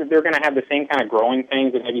you think that they're going to have the same kind of growing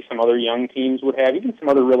pains that maybe some other young teams would have, even some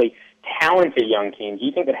other really talented young teams? Do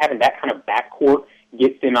you think that having that kind of backcourt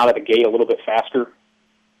gets them out of the gate a little bit faster?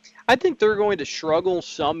 I think they're going to struggle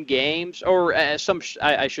some games, or I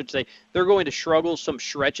should say, they're going to struggle some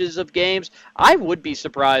stretches of games. I would be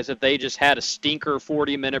surprised if they just had a stinker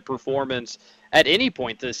 40-minute performance at any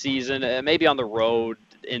point this season, maybe on the road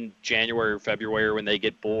in January or February when they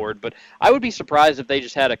get bored. But I would be surprised if they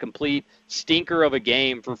just had a complete stinker of a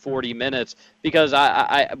game for 40 minutes because,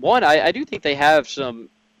 I do think they have some.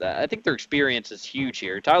 I think their experience is huge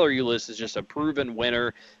here. Tyler Ulis is just a proven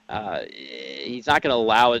winner. He's not going to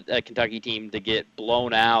allow a Kentucky team to get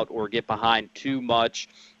blown out or get behind too much.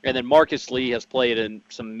 And then Marcus Lee has played in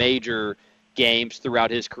some major games throughout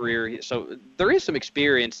his career. So there is some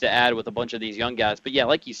experience to add with a bunch of these young guys. But, yeah,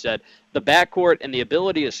 like you said, the backcourt and the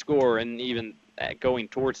ability to score and even going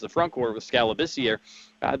towards the front court with Scalabissiere,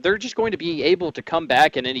 they're just going to be able to come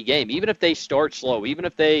back in any game, even if they start slow, even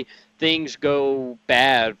if things go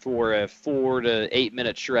bad for a 4 to 8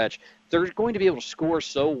 minute stretch. They're going to be able to score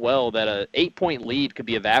so well that a 8-point lead could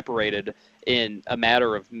be evaporated in a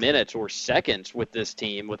matter of minutes or seconds with this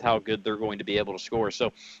team, with how good they're going to be able to score.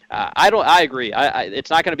 So I agree. It's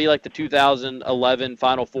not going to be like the 2011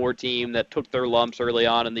 Final Four team that took their lumps early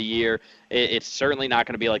on in the year. It's certainly not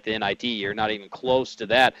going to be like the NIT year, not even close to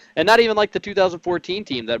that. And not even like the 2014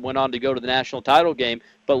 team that went on to go to the national title game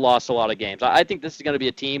but lost a lot of games. I think this is going to be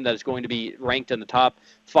a team that is going to be ranked in the top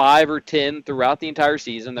 5 or 10 throughout the entire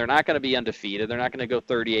season. They're not going to be undefeated. They're not going to go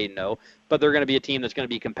 38-0, but they're going to be a team that's going to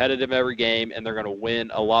be competitive every game, and they're going to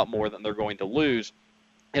win a lot more than they're going to lose.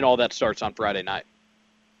 And all that starts on Friday night.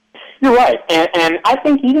 You're right, and I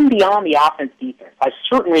think even beyond the offense-defense, I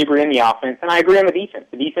certainly agree on the offense, and I agree on the defense.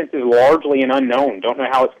 The defense is largely an unknown. Don't know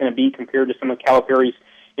how it's going to be compared to some of Calipari's,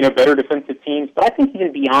 better defensive teams. But I think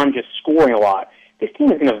even beyond just scoring a lot, this team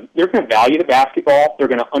they're going to value the basketball. They're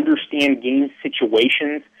going to understand game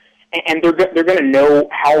situations, and they're going to know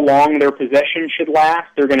how long their possession should last.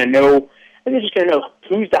 They're just going to know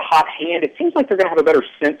who's the hot hand. It seems like they're going to have a better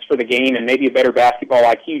sense for the game and maybe a better basketball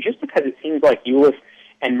IQ, just because it seems like Ulis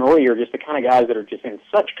and Murray are just the kind of guys that are just in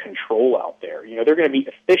such control out there. They're going to be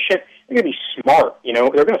efficient. They're going to be smart.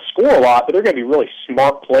 They're going to score a lot, but they're going to be really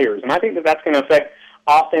smart players. And I think that that's going to affect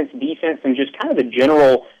offense, defense, and just kind of the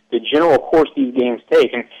general course these games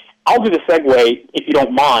take. And I'll do the segue, if you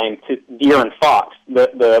don't mind, to De'Aaron Fox,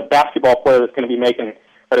 the basketball player that's going to be making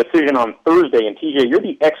a decision on Thursday. And, TJ, you're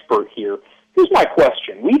the expert here. Here's my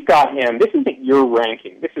question. We've got him. This isn't your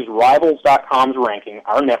ranking. This is Rivals.com's ranking,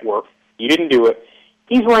 our network. You didn't do it.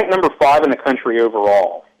 He's ranked number 5 in the country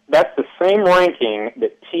overall. That's the same ranking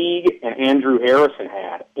that Teague and Andrew Harrison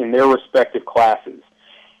had in their respective classes.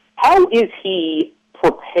 How is he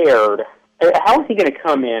prepared? How is he going to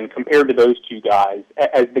come in compared to those two guys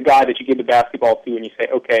as the guy that you give the basketball to and you say,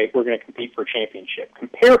 okay, we're going to compete for a championship?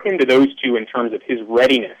 Compare him to those two in terms of his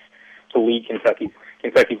readiness to lead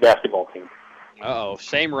Kentucky's basketball team.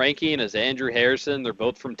 Same ranking as Andrew Harrison. They're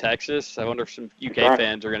both from Texas. I wonder if some UK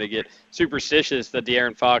fans are going to get superstitious that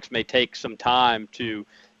De'Aaron Fox may take some time to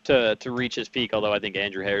reach his peak, although I think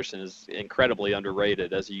Andrew Harrison is incredibly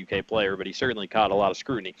underrated as a UK player, but he certainly caught a lot of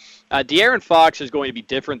scrutiny. De'Aaron Fox is going to be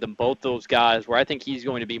different than both those guys, where I think he's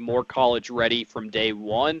going to be more college ready from day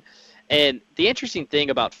one. And the interesting thing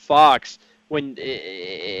about Fox,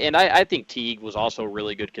 I think Teague was also a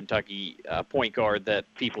really good Kentucky point guard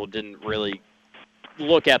that people didn't really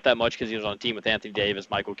look at that much because he was on a team with Anthony Davis,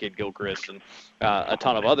 Michael Kidd-Gilchrist, and a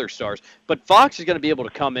ton of other stars. But Fox is going to be able to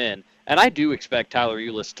come in, and I do expect Tyler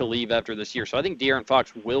Ulis to leave after this year. So I think De'Aaron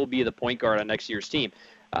Fox will be the point guard on next year's team.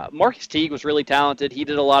 Marcus Teague was really talented. He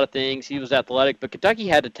did a lot of things. He was athletic. But Kentucky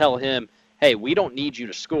had to tell him, hey, we don't need you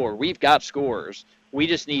to score. We've got scorers. We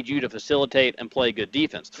just need you to facilitate and play good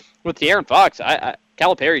defense. With De'Aaron Fox,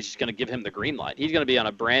 Calipari's just going to give him the green light. He's going to be on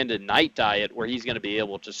a Brandon Knight diet where he's going to be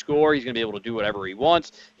able to score. He's going to be able to do whatever he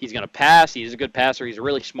wants. He's going to pass. He's a good passer. He's a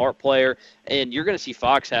really smart player. And you're going to see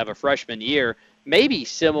Fox have a freshman year, maybe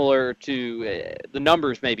similar to the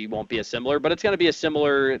numbers maybe won't be as similar, but it's going to be as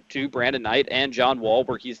similar to Brandon Knight and John Wall,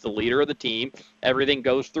 where he's the leader of the team. Everything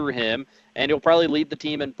goes through him, and he'll probably lead the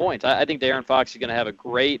team in points. I think De'Aaron Fox is going to have a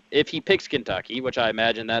great, if he picks Kentucky, which I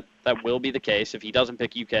imagine that will be the case. If he doesn't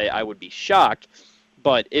pick UK, I would be shocked.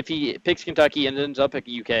 But if he picks Kentucky and ends up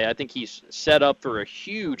picking UK, I think he's set up for a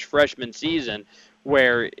huge freshman season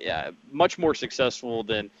where much more successful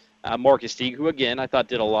than Marcus Teague, who, again, I thought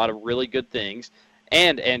did a lot of really good things,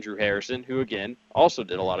 and Andrew Harrison, who, again, also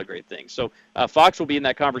did a lot of great things. So Fox will be in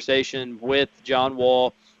that conversation with John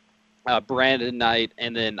Wall, Brandon Knight,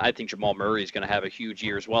 and then I think Jamal Murray is going to have a huge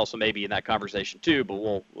year as well, so maybe in that conversation too,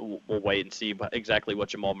 but we'll wait and see exactly what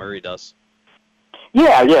Jamal Murray does.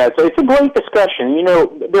 Yeah, so it's a great discussion. You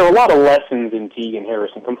know, there are a lot of lessons in Teague and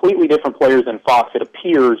Harrison, completely different players than Fox, it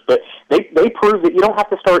appears, but they prove that you don't have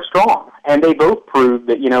to start strong. And they both proved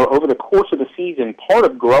that, you know, over the course of the season, part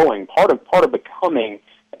of growing, part of becoming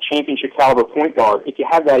a championship caliber point guard, if you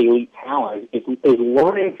have that elite talent, is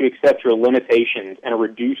learning to accept your limitations and a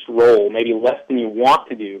reduced role, maybe less than you want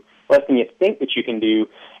to do, less than you think that you can do.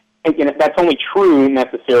 And that's only true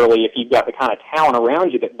necessarily if you've got the kind of talent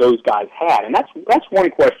around you that those guys had. And that's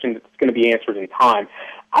one question that's going to be answered in time.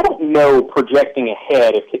 I don't know, projecting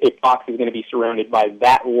ahead, if Fox is going to be surrounded by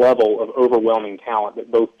that level of overwhelming talent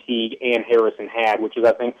that both Teague and Harrison had, which is,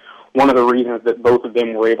 I think, one of the reasons that both of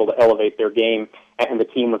them were able to elevate their game and the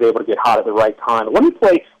team was able to get hot at the right time. Let me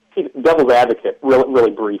play devil's advocate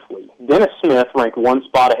really briefly. Dennis Smith ranked one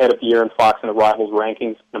spot ahead of De'Aaron Fox in the Rivals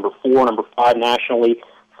rankings, number 4, number 5 nationally.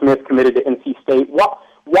 Smith committed to NC State.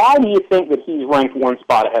 Why do you think that he's ranked one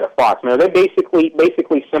spot ahead of Fox? I mean, are they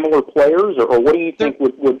basically similar players, or what do you think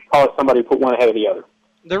would cause somebody to put one ahead of the other?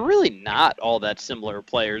 They're really not all that similar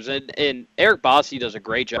players, and Eric Bossi does a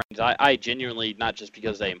great job. I genuinely, not just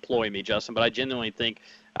because they employ me, Justin, but I genuinely think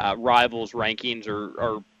Rivals rankings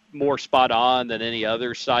are more spot on than any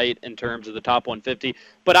other site in terms of the top 150.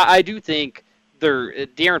 But I do think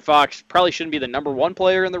De'Aaron Fox probably shouldn't be the number 1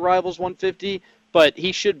 player in the Rivals 150, but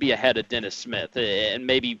he should be ahead of Dennis Smith. And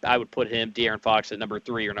maybe I would put De'Aaron Fox at number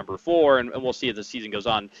 3 or number 4, and we'll see as the season goes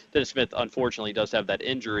on. Dennis Smith, unfortunately, does have that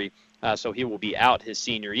injury, so he will be out his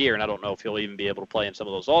senior year, and I don't know if he'll even be able to play in some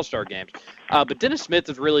of those All-Star games. But Dennis Smith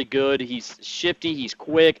is really good. He's shifty. He's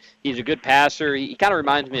quick. He's a good passer. He kind of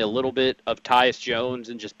reminds me a little bit of Tyus Jones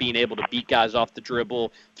and just being able to beat guys off the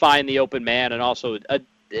dribble, find the open man, and also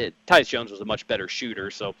Tyus Jones was a much better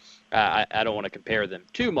shooter, so I don't want to compare them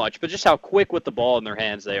too much, but just how quick with the ball in their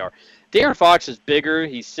hands they are. De'Aaron Fox is bigger.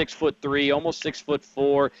 He's 6'3", almost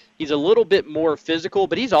 6'4". He's a little bit more physical,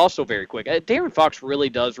 but he's also very quick. De'Aaron Fox really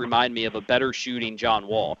does remind me of a better shooting John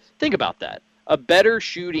Wall. Think about that. A better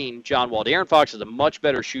shooting John Wall. De'Aaron Fox is a much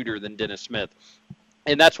better shooter than Dennis Smith.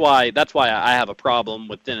 And that's why I have a problem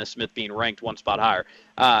with Dennis Smith being ranked one spot higher.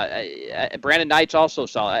 Brandon Knight's also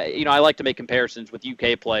solid. You know, I like to make comparisons with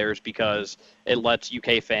UK players because it lets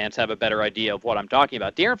UK fans have a better idea of what I'm talking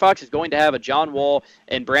about. De'Aaron Fox is going to have a John Wall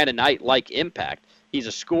and Brandon Knight-like impact. He's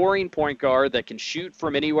a scoring point guard that can shoot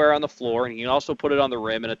from anywhere on the floor, and he can also put it on the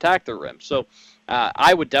rim and attack the rim. So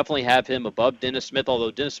I would definitely have him above Dennis Smith, although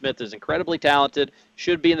Dennis Smith is incredibly talented,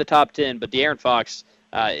 should be in the top 10, but De'Aaron Fox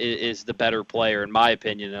is the better player, in my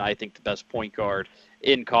opinion, and I think the best point guard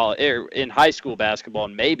in high school basketball,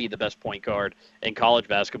 and maybe the best point guard in college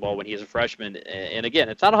basketball when he's a freshman. And again,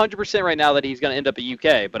 it's not 100% right now that he's going to end up at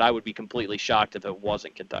UK, but I would be completely shocked if it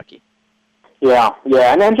wasn't Kentucky. Yeah,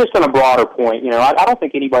 and then just on a broader point, you know, I don't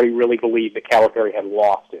think anybody really believed that Calipari had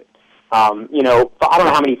lost it. You know, I don't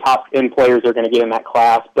know how many top 10 players are going to get in that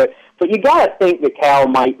class, but you got to think that Cal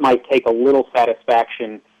might take a little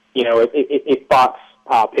satisfaction, you know, if Fox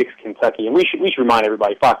picks Kentucky. And we should remind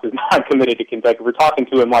everybody, Fox is not committed to Kentucky. We're talking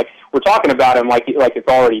to him like it's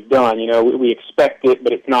already done. You know, we expect it,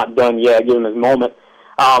 but it's not done yet. Give him his moment.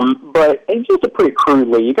 But it's just a pretty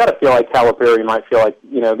crudely, you got to feel like Calipari might feel like,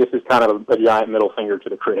 you know, this is kind of a giant middle finger to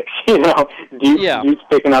the critics. You know, Duke's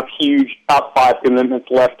picking up huge top 5 commitments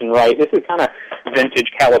left and right. This is kind of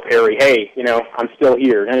vintage Calipari. Hey, you know, I'm still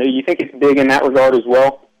here. And you think it's big in that regard as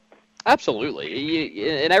well?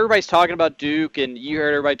 Absolutely. And everybody's talking about Duke, and you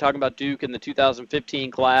heard everybody talking about Duke in the 2015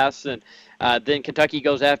 class, and then Kentucky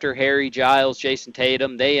goes after Harry Giles, Jason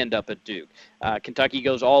Tatum. They end up at Duke. Kentucky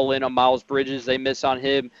goes all in on Miles Bridges. They miss on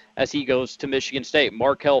him as he goes to Michigan State.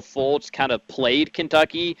 Markelle Fultz kind of played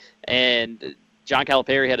Kentucky, and John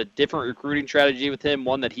Calipari had a different recruiting strategy with him,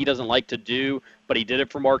 one that he doesn't like to do, but he did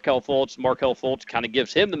it for Markelle Fultz. Markelle Fultz kind of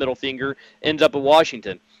gives him the middle finger, ends up at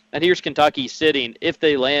Washington. And here's Kentucky sitting, if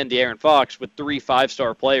they land De'Aaron Fox, with 3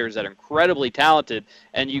 5-star players that are incredibly talented,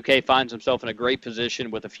 and UK finds himself in a great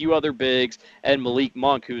position with a few other bigs and Malik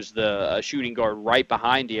Monk, who's the shooting guard right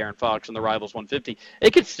behind De'Aaron Fox on the Rivals 150.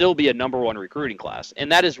 It could still be a number 1 recruiting class,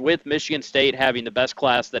 and that is with Michigan State having the best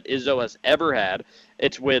class that Izzo has ever had.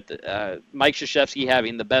 It's with Mike Krzyzewski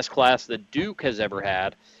having the best class that Duke has ever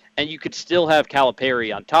had, and you could still have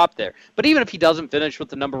Calipari on top there. But even if he doesn't finish with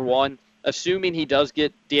the number 1, assuming he does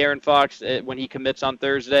get De'Aaron Fox when he commits on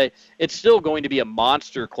Thursday, it's still going to be a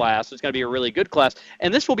monster class. It's going to be a really good class.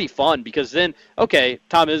 And this will be fun because then, okay,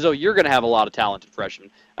 Tom Izzo, you're going to have a lot of talented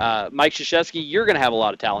freshmen. Mike Krzyzewski, you're going to have a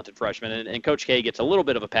lot of talented freshmen. And Coach K gets a little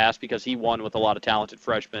bit of a pass because he won with a lot of talented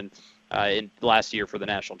freshmen in last year for the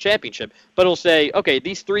national championship. But he'll say, okay,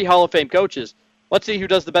 these 3 Hall of Fame coaches, let's see who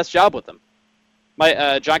does the best job with them.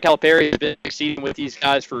 John Calipari has been succeeding with these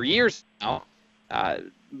guys for years now.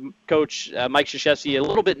 Coach Mike Krzyzewski, a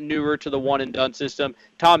little bit newer to the one-and-done system.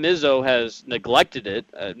 Tom Izzo has neglected it,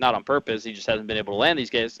 not on purpose. He just hasn't been able to land these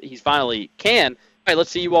guys. He finally can. All right,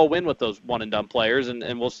 let's see you all win with those one-and-done players,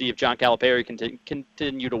 and we'll see if John Calipari can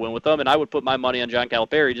continue to win with them. And I would put my money on John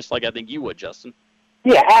Calipari just like I think you would, Justin.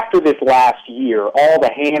 Yeah, after this last year, all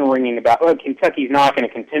the hand-wringing about, Kentucky's not going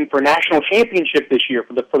to contend for a national championship this year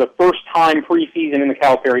for the first time preseason in the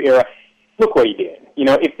Calipari era. Look what he did.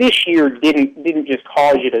 If this year didn't just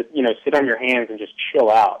cause you to, sit on your hands and just chill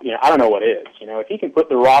out, I don't know what is. If he can put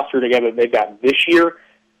the roster together that they've got this year,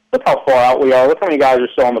 look how far out we are. Look how many guys are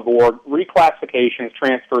still on the board. Reclassifications,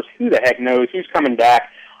 transfers, who the heck knows? Who's coming back?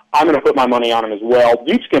 I'm going to put my money on him as well.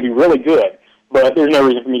 Duke's going to be really good, but there's no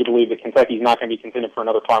reason for me to believe that Kentucky's not going to be contending for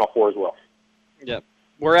another Final Four as well. Yep.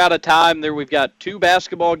 We're out of time there. We've got 2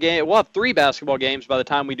 basketball games. We'll have 3 basketball games by the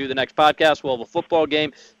time we do the next podcast. We'll have a football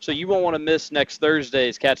game, so you won't want to miss next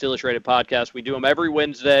Thursday's Cats Illustrated podcast. We do them every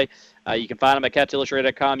Wednesday. You can find them at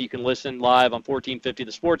catsillustrated.com. You can listen live on 1450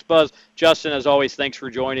 The Sports Buzz. Justin, as always, thanks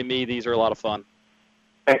for joining me. These are a lot of fun.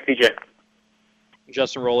 Thanks, TJ.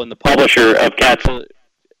 Justin Rowland, the publisher of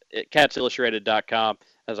catsillustrated.com.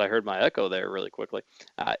 As I heard my echo there really quickly.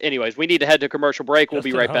 Anyways, we need to head to commercial break. We'll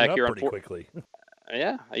be right back here on quickly.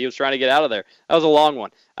 Yeah, he was trying to get out of there. That was a long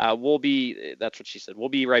one. That's what she said. We'll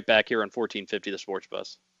be right back here on 1450 The Sports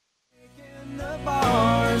Buzz. In the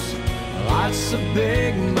bars, lots of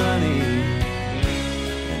big money,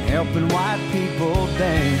 and helping white people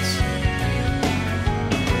dance.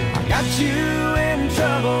 I got you in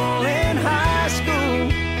trouble in high school,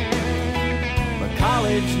 but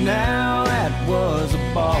college now, that was a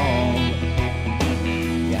ball.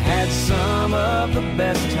 You had some of the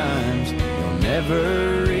best times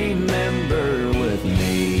never remember with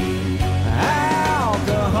me.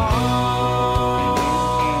 Alcohol.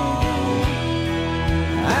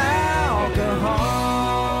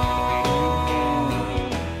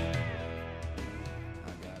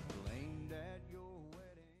 I got blamed at your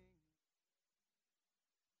wedding.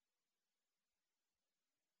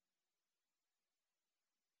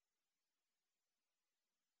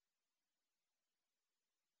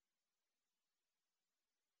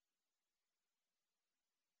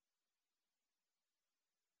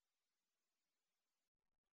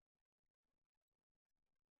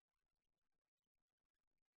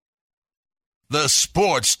 The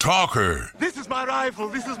Sports Talker. This is my rifle,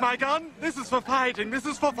 this is my gun, this is for fighting, this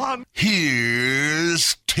is for fun.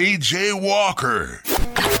 Here's TJ Walker.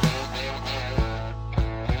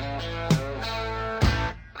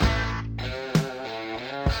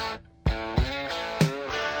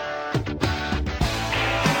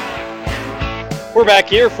 We're back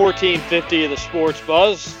here, 1450 of the Sports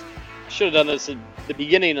Buzz. Should have done this at the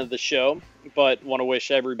beginning of the show, but want to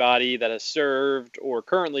wish everybody that has served or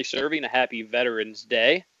currently serving a happy Veterans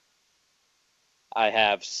Day. I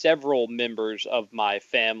have several members of my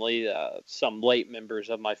family, some late members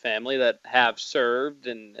of my family that have served,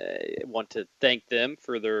 and I want to thank them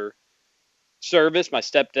for their service. My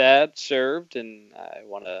stepdad served, and I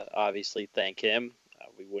want to obviously thank him.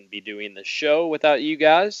 We wouldn't be doing the show without you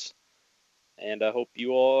guys. And I hope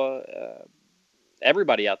you all,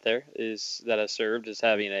 everybody out there that has served is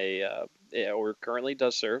having or currently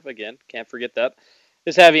does serve, again, can't forget that,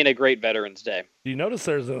 is having a great Veterans Day. Do you notice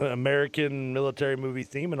there's an American military movie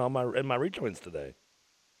theme in my rejoins today?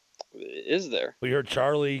 Is there? We heard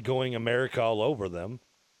Charlie going America all over them.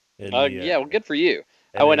 Yeah, well, good for you.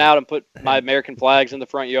 I went out and put my American flags in the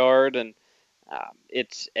front yard, and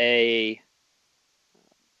it's a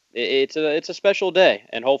special day,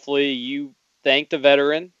 and hopefully you thank the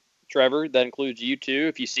veteran, Trevor. That includes you too.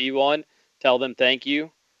 If you see one, tell them thank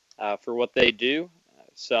you for what they do.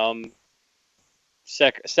 Some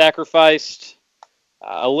sacrificed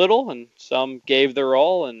a little, and some gave their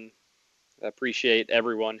all, and I appreciate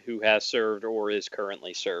everyone who has served or is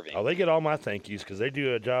currently serving. Oh, they get all my thank yous because they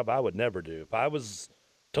do a job I would never do. If I was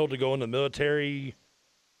told to go in the military,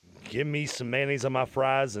 give me some mayonnaise on my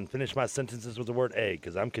fries and finish my sentences with the word egg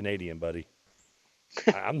because I'm Canadian, buddy.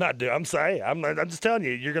 I'm not doing. I'm sorry. I'm just telling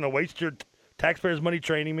you. You're gonna waste your taxpayers' money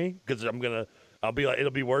training me because I'll be like, it'll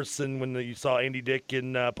be worse than when you saw Andy Dick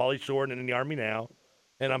and Pauly Shore and in the Army now,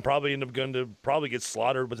 and I'm probably going to get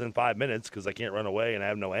slaughtered within 5 minutes because I can't run away and I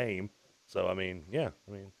have no aim. So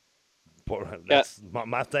that's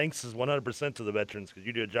my thanks is 100% to the veterans because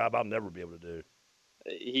you do a job I'll never be able to do.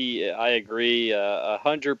 I agree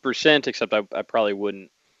 100%. Except I probably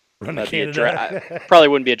wouldn't. I probably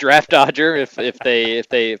wouldn't be a draft dodger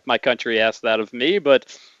if my country asked that of me.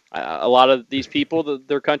 But a lot of these people,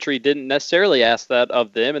 their country didn't necessarily ask that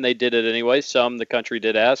of them, and they did it anyway. Some the country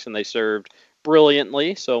did ask, and they served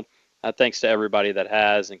brilliantly. So thanks to everybody that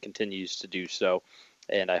has and continues to do so.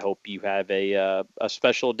 And I hope you have a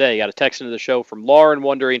special day. Got a text into the show from Lauren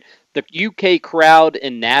wondering the UK crowd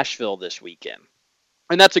in Nashville this weekend.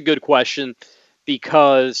 And that's a good question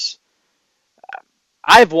because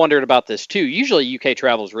I've wondered about this too. Usually UK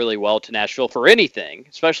travels really well to Nashville for anything,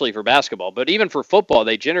 especially for basketball. But even for football,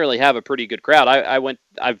 they generally have a pretty good crowd.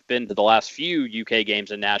 I've been to the last few UK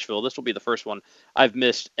games in Nashville. This will be the first one I've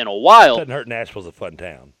missed in a while. Doesn't hurt. Nashville's a fun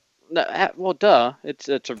town. No, well, duh. It's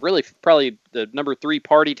a really probably the number 3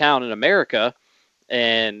 party town in America,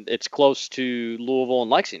 and it's close to Louisville and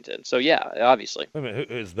Lexington. So yeah, obviously. Wait a minute,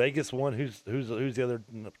 is Vegas one? Who's the other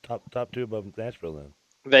top 2 above Nashville then?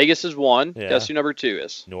 Vegas is 1. Yeah. Guess who number 2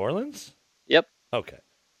 is? New Orleans? Yep. Okay.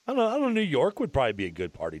 I don't know. New York would probably be a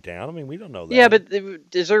good party town. I mean, we don't know that. Yeah, but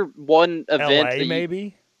is there one event? LA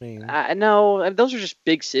maybe? No, those are just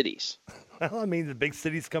big cities. Well, I mean, the big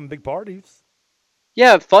cities come big parties.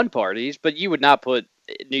 Yeah, fun parties, but you would not put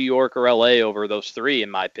New York or LA over those 3, in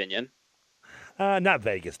my opinion. Not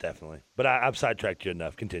Vegas, definitely. But I've sidetracked you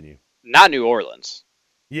enough. Continue. Not New Orleans.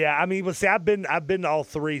 Yeah, I mean, well, see, I've been to all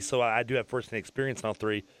 3, so I do have first-hand experience in all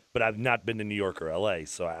 3. But I've not been to New York or LA,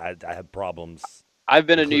 so I have problems. I've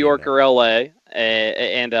been to New York or LA,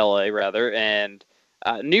 and LA rather, and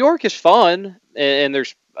New York is fun, and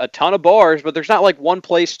there's a ton of bars, but there's not like one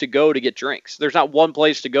place to go to get drinks. There's not one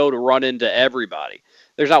place to go to run into everybody.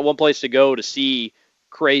 There's not one place to go to see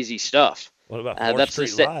crazy stuff. What about 4th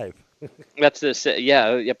Street Live? That's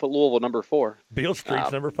put Louisville number 4. Beale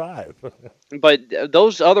Street's number 5. But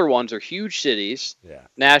those other ones are huge cities. Yeah.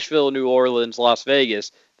 Nashville, New Orleans, Las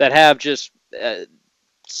Vegas, that have just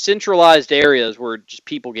centralized areas where just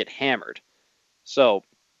people get hammered. So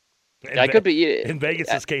could be in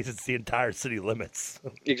Vegas's case, it's the entire city limits.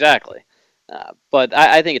 Exactly. But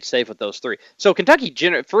I think it's safe with those 3. So Kentucky,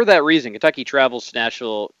 for that reason, Kentucky travels to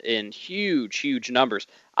Nashville in huge numbers.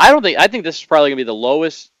 I think this is probably going to be the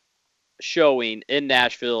lowest showing in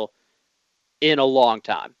Nashville in a long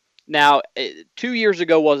time. Now, 2 years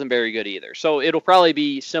ago wasn't very good either. So it'll probably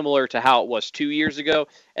be similar to how it was 2 years ago.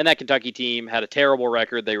 And that Kentucky team had a terrible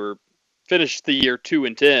record. They finished the year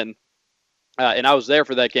 2-10. And I was there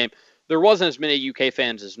for that game. There wasn't as many UK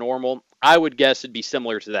fans as normal. I would guess it'd be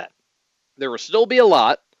similar to that. There will still be a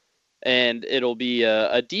lot, and it'll be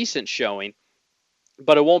a decent showing,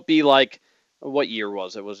 but it won't be like, what year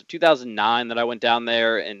was it? Was it 2009 that I went down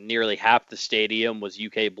there and nearly half the stadium was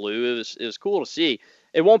UK blue? It was cool to see.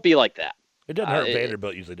 It won't be like that. It doesn't hurt.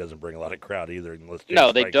 Vanderbilt usually doesn't bring a lot of crowd either.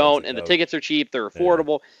 No, they don't, and the tickets are cheap. They're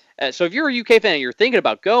affordable. Yeah. So if you're a UK fan and you're thinking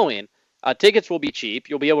about going, tickets will be cheap.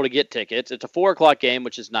 You'll be able to get tickets. It's a 4 o'clock game,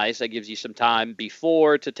 which is nice. That gives you some time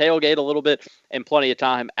before to tailgate a little bit and plenty of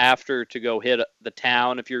time after to go hit the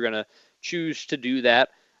town if you're going to choose to do that.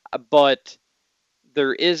 But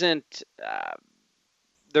there isn't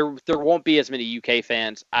there won't be as many UK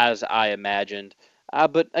fans as I imagined.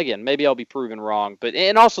 But again, maybe I'll be proven wrong.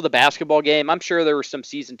 And also the basketball game, I'm sure there were some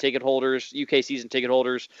season ticket holders, UK season ticket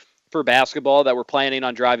holders for basketball that were planning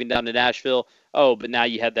on driving down to Nashville. Oh, but now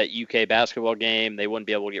you had that UK basketball game. They wouldn't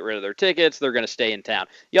be able to get rid of their tickets. They're going to stay in town.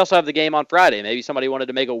 You also have the game on Friday. Maybe somebody wanted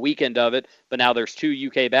to make a weekend of it, but now there's 2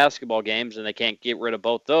 UK basketball games, and they can't get rid of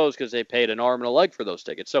both those because they paid an arm and a leg for those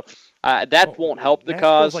tickets. So that won't help the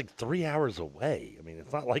cause. It's like 3 hours away. I mean,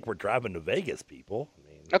 it's not like we're driving to Vegas, people.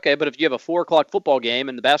 Okay, but if you have a 4 o'clock football game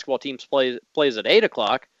and the basketball team plays at 8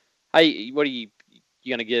 o'clock, what are you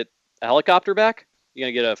going to get a helicopter back? You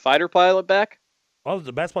going to get a fighter pilot back? Oh,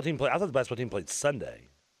 the basketball team I thought the basketball team played Sunday.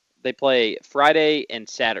 They play Friday and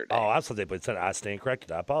Saturday. Oh, I thought they played Sunday. I stand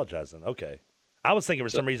corrected. I apologize then. Okay. I was thinking for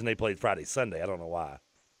some reason they played Friday, Sunday. I don't know why.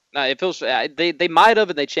 No, it feels they might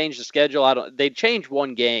have, and they changed the schedule. They changed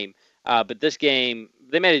one game. But this game,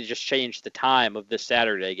 they may have just changed the time of this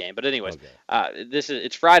Saturday game. But anyways,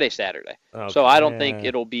 it's Friday, Saturday. Okay. So I don't think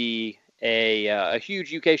it'll be a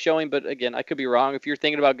huge UK showing. But again, I could be wrong. If you're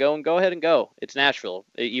thinking about going, go ahead and go. It's Nashville.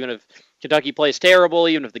 Even if Kentucky plays terrible,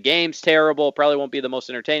 even if the game's terrible, probably won't be the most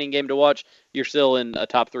entertaining game to watch. You're still in a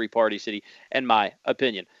top 3 party city, in my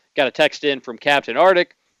opinion. Got a text in from Captain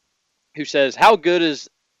Arctic, who says, how good is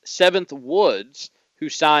 7th Woods, who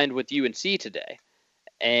signed with UNC today?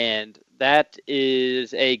 And that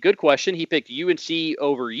is a good question. He picked UNC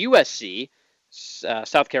over USC,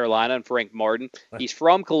 South Carolina, and Frank Martin. He's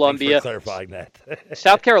from Columbia. Thanks for clarifying that.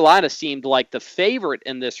 South Carolina seemed like the favorite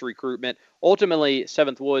in this recruitment. Ultimately,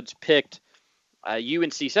 7th Woods picked UNC.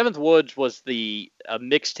 7th Woods was the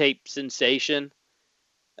mixtape sensation.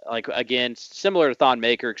 Like, again, similar to Thon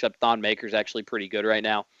Maker, except Thon Maker's actually pretty good right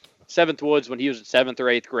now. 7th Woods, when he was in 7th or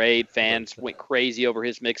 8th grade, fans went crazy over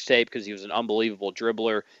his mixtape because he was an unbelievable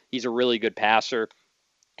dribbler. He's a really good passer.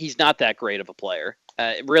 He's not that great of a player.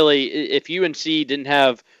 Really, if UNC didn't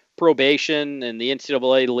have probation and the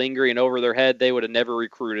NCAA lingering over their head, they would have never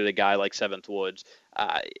recruited a guy like 7th Woods.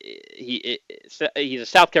 He's a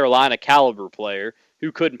South Carolina caliber player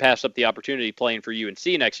who couldn't pass up the opportunity playing for UNC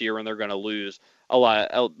next year when they're going to lose a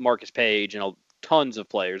lot, Marcus Page and tons of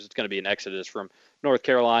players. It's going to be an exodus from North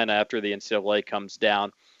Carolina after the NCAA comes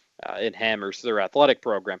down and hammers their athletic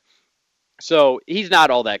program. So he's not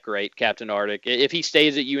all that great, Captain Arctic. If he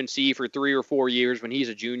stays at UNC for 3 or 4 years when he's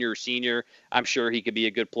a junior or senior, I'm sure he could be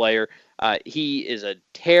a good player. He is a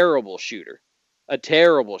terrible shooter.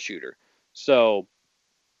 So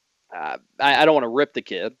I don't want to rip the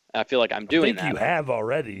kid. I feel like I'm doing that. I think you have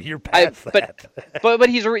already. You're past that. but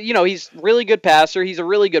he's really good passer. He's a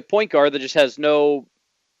really good point guard that just has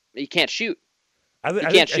he can't shoot. I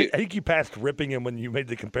think you passed ripping him when you made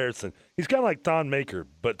the comparison. He's kind of like Thon Maker,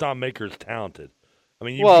 but Thon Maker's talented. I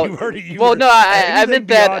mean, I meant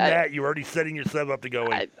that. You're already setting yourself up to go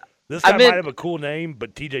in. This guy might have a cool name,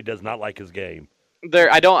 but TJ does not like his game.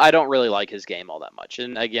 I don't really like his game all that much.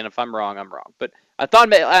 And again, if I'm wrong, I'm wrong. But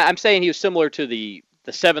I'm saying he was similar to the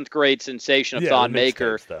 7th grade sensation of Thon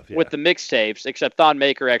Maker with the mixtapes, except Thon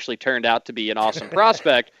Maker actually turned out to be an awesome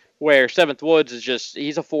prospect. Where 7th Woods is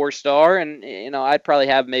he's a 4-star, and I'd probably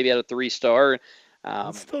have maybe at a 3-star.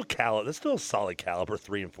 That's still a solid caliber,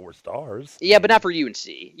 3 and 4 stars. Yeah, but not for UNC.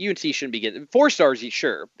 UNC shouldn't be getting 4 stars.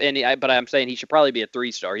 Sure, but I'm saying he should probably be a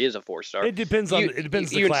 3-star. He is a 4-star. It depends on the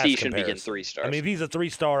class UNC shouldn't be getting 3 stars. I mean, if he's a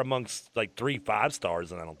 3-star amongst like 3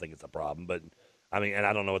 5-stars, then I don't think it's a problem. But I mean, and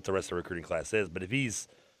I don't know what the rest of the recruiting class is, but if he's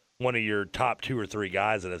one of your top 2 or 3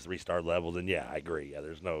 guys at a 3-star level, then yeah, I agree. Yeah,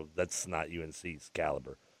 that's not UNC's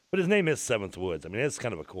caliber. But his name is 7th Woods. I mean, it's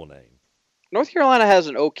kind of a cool name. North Carolina has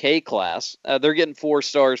an okay class. They're getting 4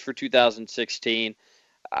 stars for 2016.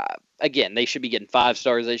 Again, they should be getting 5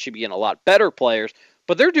 stars. They should be getting a lot better players.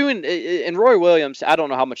 But they're doing, and Roy Williams, I don't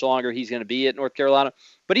know how much longer he's going to be at North Carolina,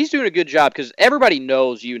 but he's doing a good job because everybody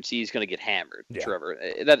knows UNC is going to get hammered, Trevor.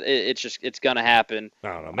 It's going to happen. I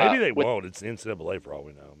don't know. Maybe they won't. It's the NCAA for all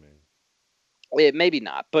we know, man. Maybe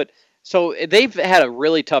not. But so they've had a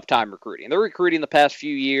really tough time recruiting. Their recruiting the past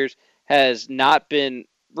few years has not been,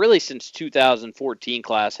 really since 2014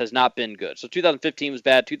 class, has not been good. So 2015 was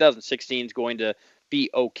bad. 2016 is going to be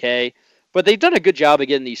okay. But they've done a good job of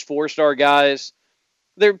getting these 4-star guys.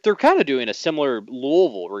 They're kind of doing a similar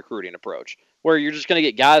Louisville recruiting approach, where you're just going to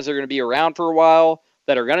get guys that are going to be around for a while,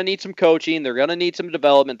 that are going to need some coaching, they're going to need some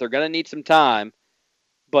development, they're going to need some time.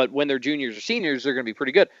 But when they're juniors or seniors, they're going to be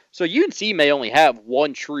pretty good. So UNC may only have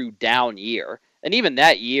one true down year. And even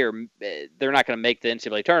that year, they're not going to make the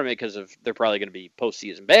NCAA tournament because they're probably going to be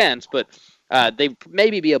postseason bans. But they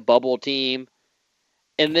maybe be a bubble team.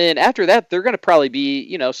 And then after that, they're going to probably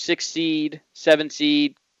be, 6 seed, 7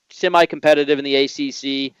 seed, semi-competitive in the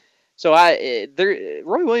ACC. So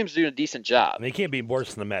Roy Williams is doing a decent job. I mean, he can't be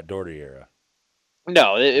worse than the Matt Doherty era.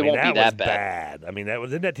 No, it won't be that bad. I mean,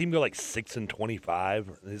 didn't that team go like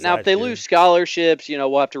 6-25? Now, if they lose scholarships,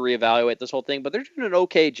 we'll have to reevaluate this whole thing. But they're doing an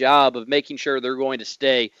okay job of making sure they're going to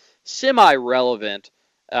stay semi-relevant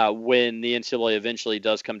when the NCAA eventually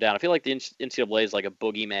does come down. I feel like the NCAA is like a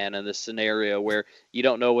boogeyman in this scenario where you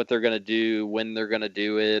don't know what they're going to do, when they're going to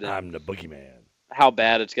do it. I'm the boogeyman. How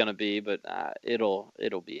bad it's going to be, but it'll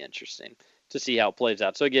be interesting to see how it plays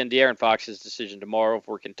out. So again, De'Aaron Fox's decision tomorrow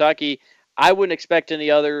for Kentucky. I wouldn't expect any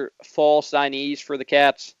other fall signees for the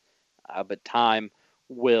Cats, but time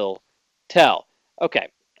will tell. Okay,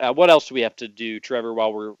 what else do we have to do, Trevor,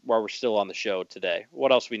 while we're still on the show today?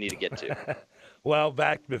 What else do we need to get to? Well,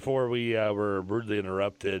 back before we were rudely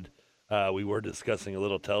interrupted, we were discussing a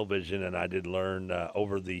little television, and I did learn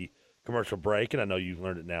over the commercial break, and I know you've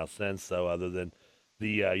learned it now since, so other than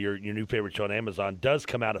the your new favorite show on Amazon, does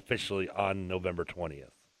come out officially on November 20th.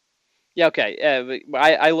 Yeah, okay.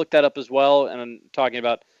 I looked that up as well, and I'm talking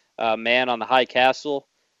about Man on the High Castle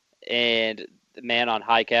and the Man on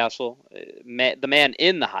High Castle, the Man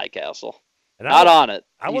in the High Castle. And Not on it.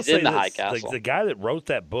 I will He's say in the this, High Castle. the guy that wrote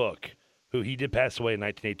that book, who he did pass away in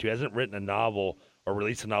 1982, hasn't written a novel or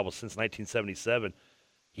released a novel since 1977.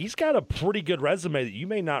 He's got a pretty good resume that you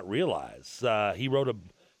may not realize. He wrote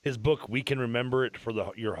his book, We Can Remember It for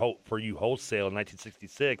You Wholesale in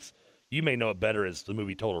 1966. You may know it better as the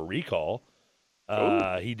movie Total Recall.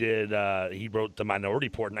 He wrote The Minority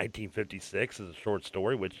Report in 1956 as a short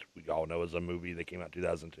story, which we all know is a movie that came out in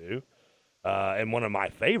 2002. And one of my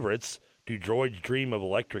favorites, Do Droids Dream of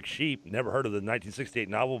Electric Sheep? Never heard of the 1968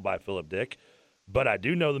 novel by Philip Dick, but I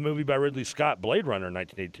do know the movie by Ridley Scott, Blade Runner, in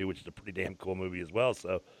 1982, which is a pretty damn cool movie as well.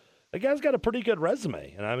 So the guy's got a pretty good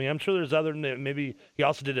resume. And I mean, I'm sure there's other, maybe he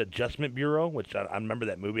also did Adjustment Bureau, which I remember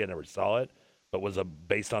that movie. I never saw it, but was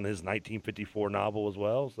based on his 1954 novel as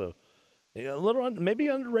well. So a little maybe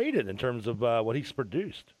underrated in terms of what he's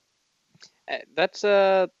produced. That's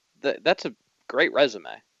a great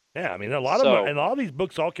resume. Yeah, I mean, a lot of these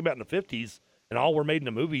books all came out in the 50s, and all were made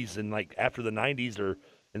into movies in like after the 90s, or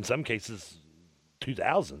in some cases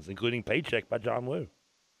 2000s, including Paycheck by John Woo.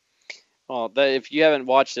 Well, if you haven't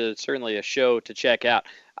watched it, it's certainly a show to check out.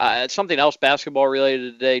 Something else basketball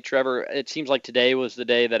related today, Trevor. It seems like today was the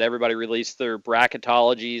day that everybody released their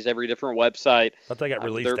bracketologies, every different website. I thought they got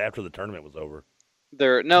released after the tournament was over.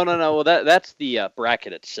 No. Well, that's the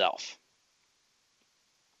bracket itself.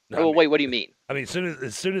 No, wait, what do you mean? I mean,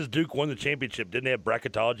 as soon as Duke won the championship, didn't they have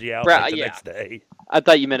bracketology out the next day? I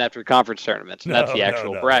thought you meant after conference tournaments. And that's the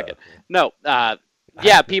actual bracket. No.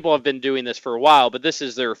 Yeah, people have been doing this for a while, but this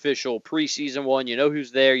is their official preseason one. You know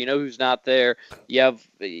who's there, you know who's not there.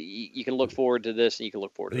 You can look forward to this, and you can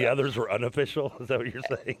look forward to the that. others were unofficial. Is that what you're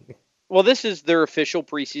saying? Well, this is their official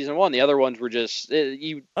preseason one. The other ones were just they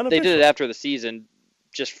did it after the season,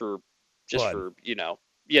 just for you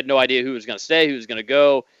had no idea who was going to stay, who was going to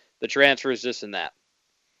go, the transfers, this and that.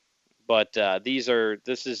 But this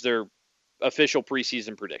is their official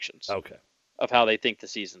preseason predictions. Okay. Of how they think the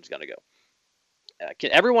season's going to go.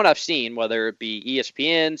 Everyone I've seen, whether it be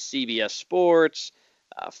ESPN, CBS Sports,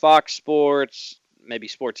 Fox Sports, maybe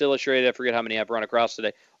Sports Illustrated, I forget how many I've run across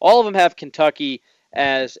today, all of them have Kentucky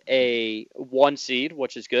as a 1 seed,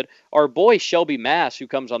 which is good. Our boy Shelby Mass, who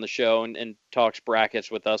comes on the show and talks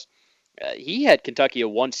brackets with us, he had Kentucky a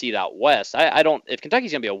 1 seed out west. If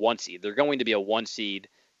Kentucky's going to be a 1 seed, they're going to be a 1 seed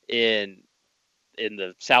in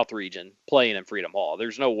the South region playing in Freedom Hall.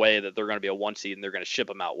 There's no way that they're going to be a 1 seed and they're going to ship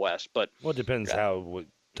them out west. But it depends what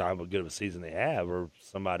good of a season they have, or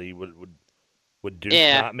somebody would Duke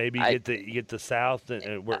not maybe get the South.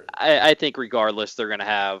 I think regardless they're going to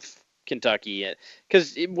have Kentucky,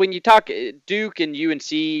 because when you talk Duke and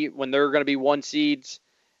UNC when they're going to be 1 seeds,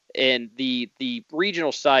 and the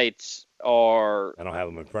regional sites are, I don't have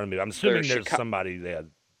them in front of me. I'm assuming there's somebody there.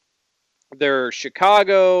 They're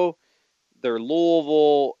Chicago. They're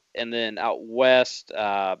Louisville, and then out west,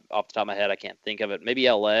 off the top of my head, I can't think of it. Maybe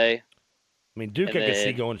L.A. I mean, Duke, I could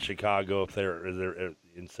see going to Chicago if they're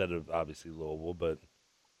instead of obviously Louisville, but.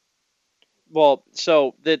 Well,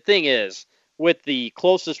 so the thing is, with the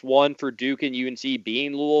closest one for Duke and UNC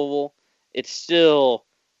being Louisville, it's still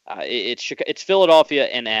it's Philadelphia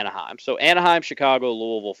and Anaheim. So Anaheim, Chicago,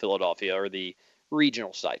 Louisville, Philadelphia are the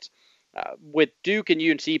regional sites. With Duke and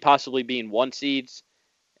UNC possibly being 1 seeds,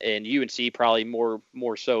 and UNC probably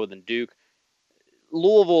more so than Duke.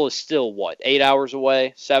 Louisville is still, 8 hours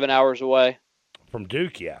away, 7 hours away? From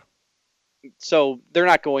Duke, yeah. So they're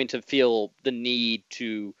not going to feel the need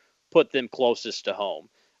to put them closest to home.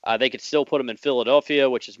 They could still put them in Philadelphia,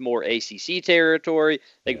 which is more ACC territory.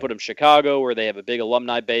 They can put them in Chicago, where they have a big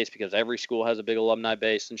alumni base, because every school has a big alumni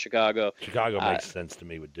base in Chicago. Chicago makes sense to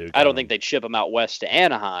me with Duke. I don't think they'd ship them out west to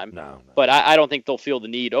Anaheim. No. But I don't think they'll feel the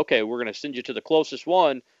need, okay, we're going to send you to the closest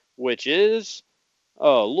one, which is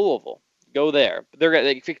Louisville. Go there.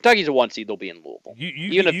 If Kentucky's a 1 seed, they'll be in Louisville.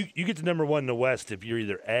 You get to number 1 in the West if you're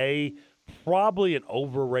either A, probably an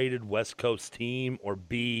overrated West Coast team, or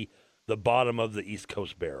B, the bottom of the East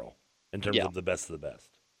Coast barrel in terms of the best of the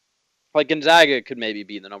best. Like Gonzaga could maybe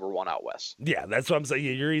be the number 1 out west. Yeah, that's what I'm saying.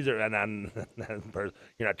 You're either, and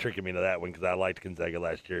you're not tricking me to that one, because I liked Gonzaga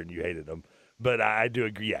last year and you hated them. But I do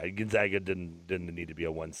agree. Yeah, Gonzaga didn't need to be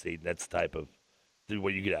a 1 seed. That's the type of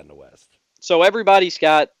what you get out in the West. So everybody's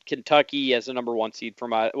got Kentucky as a number 1 seed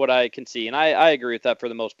from what I can see, and I agree with that for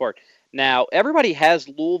the most part. Now, everybody has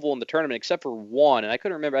Louisville in the tournament except for one, and I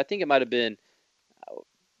couldn't remember. I think it might have been,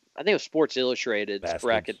 I think it was Sports Illustrated's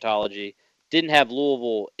bracketology. Didn't have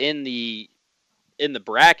Louisville in the in the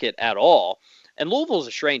bracket at all. And Louisville's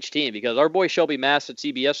a strange team because our boy Shelby Mass at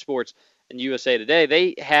CBS Sports and USA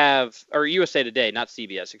Today, USA Today, not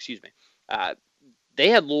CBS, excuse me. They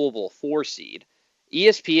had Louisville 4 seed.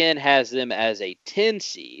 ESPN has them as a 10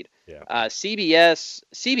 seed. Yeah.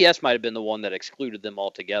 CBS might have been the one that excluded them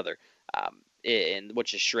altogether, and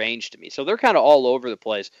which is strange to me. So they're kind of all over the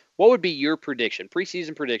place. What would be your prediction,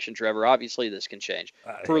 preseason prediction, Trevor? Obviously, this can change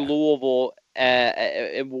for Louisville.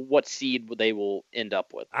 What seed they will end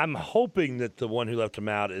up with? I'm hoping that the one who left them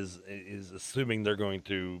out is assuming they're going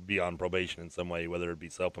to be on probation in some way, whether it be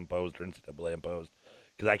self-imposed or NCAA imposed.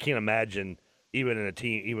 Because I can't imagine even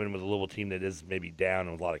with a Louisville team that is maybe down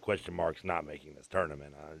and with a lot of question marks, not making this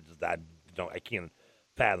tournament. I can't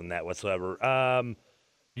fathom that whatsoever.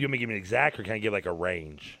 You want me to give me an exact, or can I give like a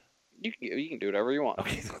range? You can do whatever you want.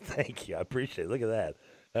 Okay, thank you. I appreciate it. Look at that.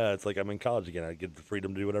 It's like I'm in college again. I get the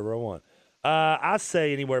freedom to do whatever I want. I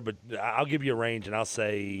say anywhere, but I'll give you a range, and I'll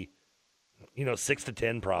say, 6 to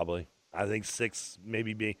 10 probably. I think 6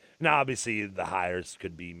 maybe being. Now, obviously, the highest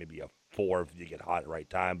could be maybe a 4 if you get hot at the right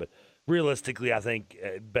time. But realistically, I think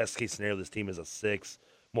best case scenario, this team is a 6.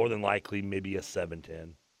 More than likely, maybe a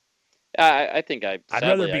 7-10. I think I'd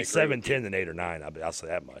rather be 7-10 than 8 or 9. I'll say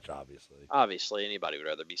that much, obviously. Obviously, anybody would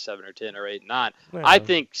rather be 7 or 10 or 8 and 9. Well, I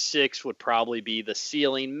think 6 would probably be the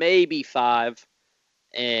ceiling, maybe 5,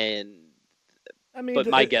 but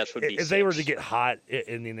my guess would be if 6. they were to get hot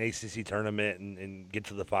in the ACC tournament and get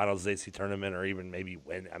to the finals of the ACC tournament, or even maybe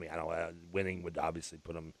win. I don't know. Winning would obviously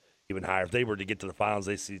put them even higher. If they were to get to the finals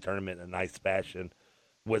of the ACC tournament in a nice fashion,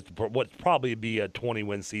 with what'd probably be a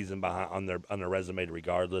 20-win season on their resume,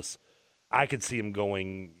 regardless. I could see them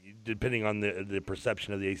going, depending on the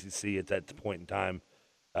perception of the ACC at that point in time,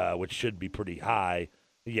 which should be pretty high.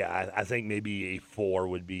 Yeah, I think maybe a 4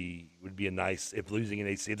 would be a nice, if losing an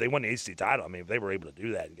ACC. If they won the ACC title, if they were able to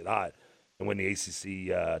do that and get hot and win the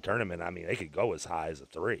ACC tournament, they could go as high as a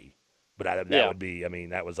 3. But that would be,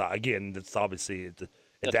 that was, again, that's obviously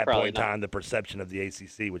at that point in time, the perception of the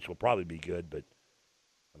ACC, which will probably be good. But,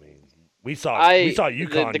 we saw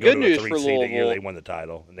UConn go to a 3 seed the year they won the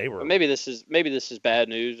title, and they were. Maybe this is bad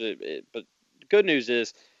news, but the good news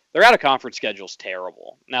is their out of conference schedule is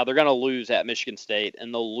terrible. Now they're going to lose at Michigan State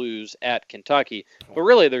and they'll lose at Kentucky, but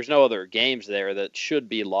really there's no other games there that should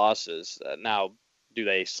be losses. Now, do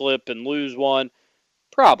they slip and lose one?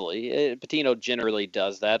 Probably. Pitino generally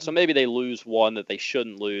does that, so maybe they lose one that they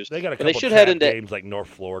shouldn't lose. They got a couple of games like North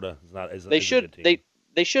Florida.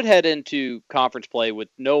 They should head into conference play with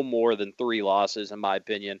no more than 3 losses, in my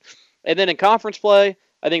opinion. And then in conference play,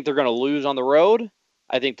 I think they're going to lose on the road.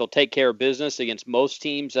 I think they'll take care of business against most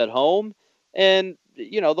teams at home. And,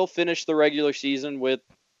 they'll finish the regular season with,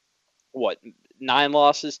 9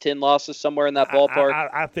 losses, 10 losses, somewhere in that ballpark?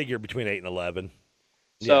 I figure between 8 and 11.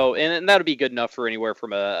 So, yeah. and that would be good enough for anywhere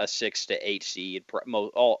from a 6 to 8 seed,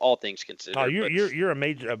 all things considered. Oh, you're you're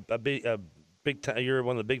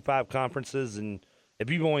one of the Big 5 conferences, and if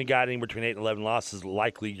you've only got anywhere between 8 and 11 losses,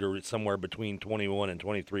 likely you're somewhere between 21 and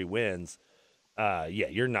 23 wins.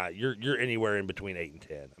 You're not. You're anywhere in between 8 and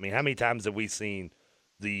 10. How many times have we seen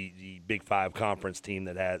the Big 5 conference team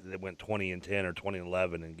that went 20 and 10 or 20 and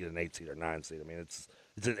 11 and get an 8 seed or 9 seed?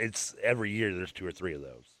 It's every year there's 2 or 3 of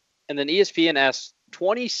those. And then ESPN asked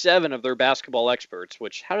 27 of their basketball experts,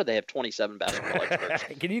 which how do they have 27 basketball experts?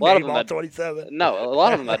 Can you name all 27? No, a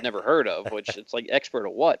lot of them I'd never heard of, which it's like expert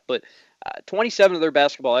of what? But 27 of their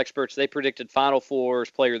basketball experts, they predicted Final Fours,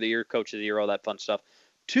 Player of the Year, Coach of the Year, all that fun stuff.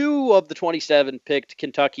 2 of the 27 picked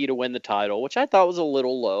Kentucky to win the title, which I thought was a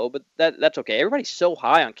little low, but that's okay. Everybody's so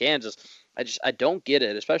high on Kansas. I don't get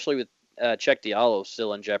it, especially with Cheick Diallo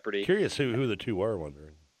still in jeopardy. Curious who the 2 were,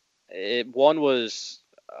 wondering. One was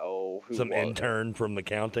some intern from the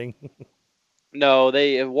counting. No,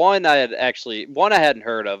 one I hadn't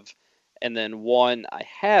heard of, and then one I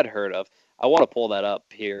had heard of. I want to pull that up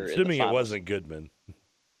here. Assuming it wasn't Goodman.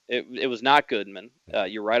 It was not Goodman.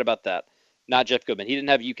 You're right about that. Not Jeff Goodman. He didn't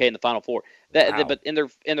have UK in the Final Four. But in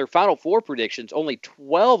their Final Four predictions, only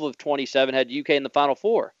 12 of 27 had UK in the Final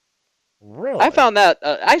Four. Really? I found that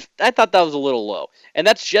I thought that was a little low, and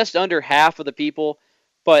that's just under half of the people.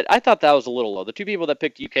 But I thought that was a little low. The 2 people that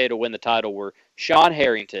picked UK to win the title were Sean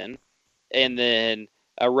Harrington and then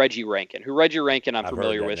Reggie Rankin. Reggie Rankin I'm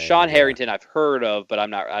familiar with. Sean Harrington I've heard of, but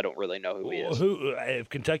I don't really know who he is. If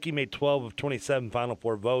Kentucky made 12 of 27 Final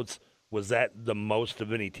Four votes, was that the most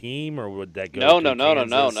of any team, or would that go to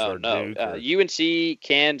Kansas or Duke? UNC,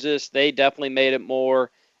 Kansas, they definitely made it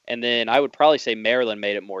more. And then I would probably say Maryland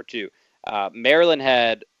made it more too. Maryland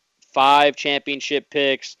had 5 championship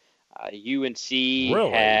picks. UNC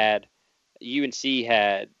had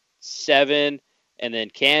 7, And then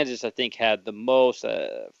Kansas, I think, had the most,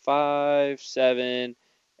 5, 7,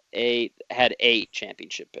 8, had 8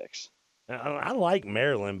 championship picks. I like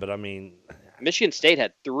Maryland, but I mean, Michigan State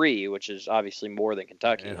had 3, which is obviously more than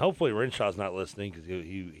Kentucky. and hopefully Renshaw's not listening because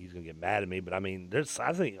he's going to get mad at me. But I mean,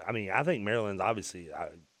 I think Maryland's obviously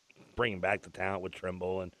bringing back the talent with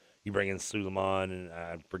Trimble, and you bring in Suleiman, and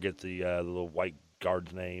I forget the little white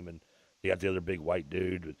guard's name, and you got the other big white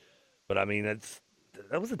dude. But I mean,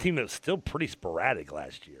 that was a team that was still pretty sporadic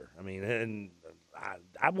last year. I mean, and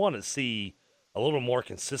I want to see a little more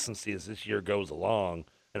consistency as this year goes along.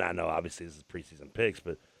 And I know obviously this is preseason picks,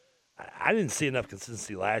 but I didn't see enough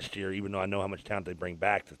consistency last year, even though I know how much talent they bring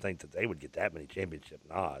back, to think that they would get that many championship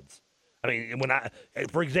nods. I mean,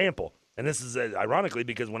 for example, and this is ironically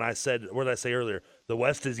because when I said, what did I say earlier? The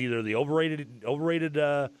West is either the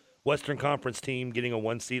overrated Western Conference team getting a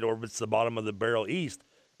 1 seed, or if it's the bottom of the barrel East.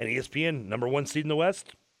 And ESPN, number 1 seed in the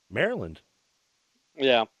West, Maryland.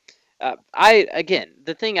 Yeah.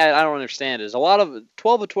 The thing I don't understand is a lot of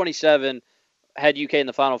 12 of 27 had UK in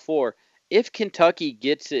the Final Four. If Kentucky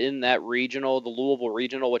gets in that regional, the Louisville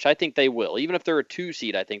regional, which I think they will, even if they're a 2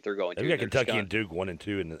 seed, I think they're going to. They've got Kentucky and Duke 1 and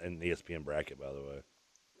 2 in the ESPN bracket, by the way.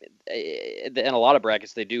 In a lot of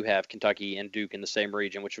brackets, they do have Kentucky and Duke in the same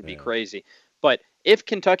region, which would be crazy. But if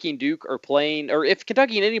Kentucky and Duke are playing, or if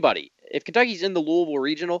Kentucky and anybody, if Kentucky's in the Louisville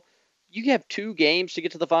regional, you have 2 games to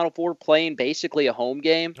get to the Final Four playing basically a home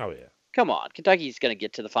game. Oh, yeah. Come on, Kentucky's going to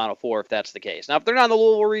get to the Final Four if that's the case. Now, if they're not in the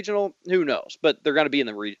Louisville Regional, who knows? But they're going to be in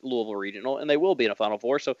the Louisville Regional, and they will be in a Final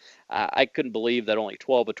Four. So I couldn't believe that only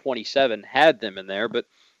 12 of 27 had them in there. But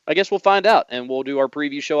I guess we'll find out, and we'll do our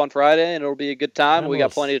preview show on Friday, and it'll be a good time. We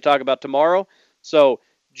got plenty to talk about tomorrow. So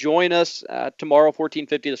join us tomorrow,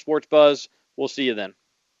 1450, the Sports Buzz. We'll see you then.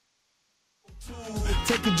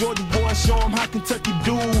 Take a Georgia boy, show him how Kentucky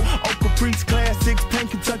do. Oak Caprice classics,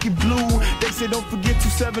 paint Kentucky blue. They say don't forget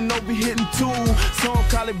 2-7, be hitting 2. Some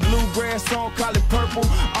call it bluegrass, some call it purple.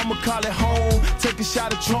 I'ma call it home, take a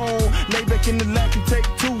shot of Tron. Lay back in the lap and take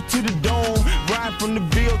 2 to the dome. Ride from the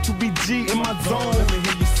Ville to BG in my zone. Let me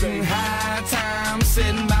hear you say, high time,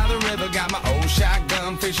 sitting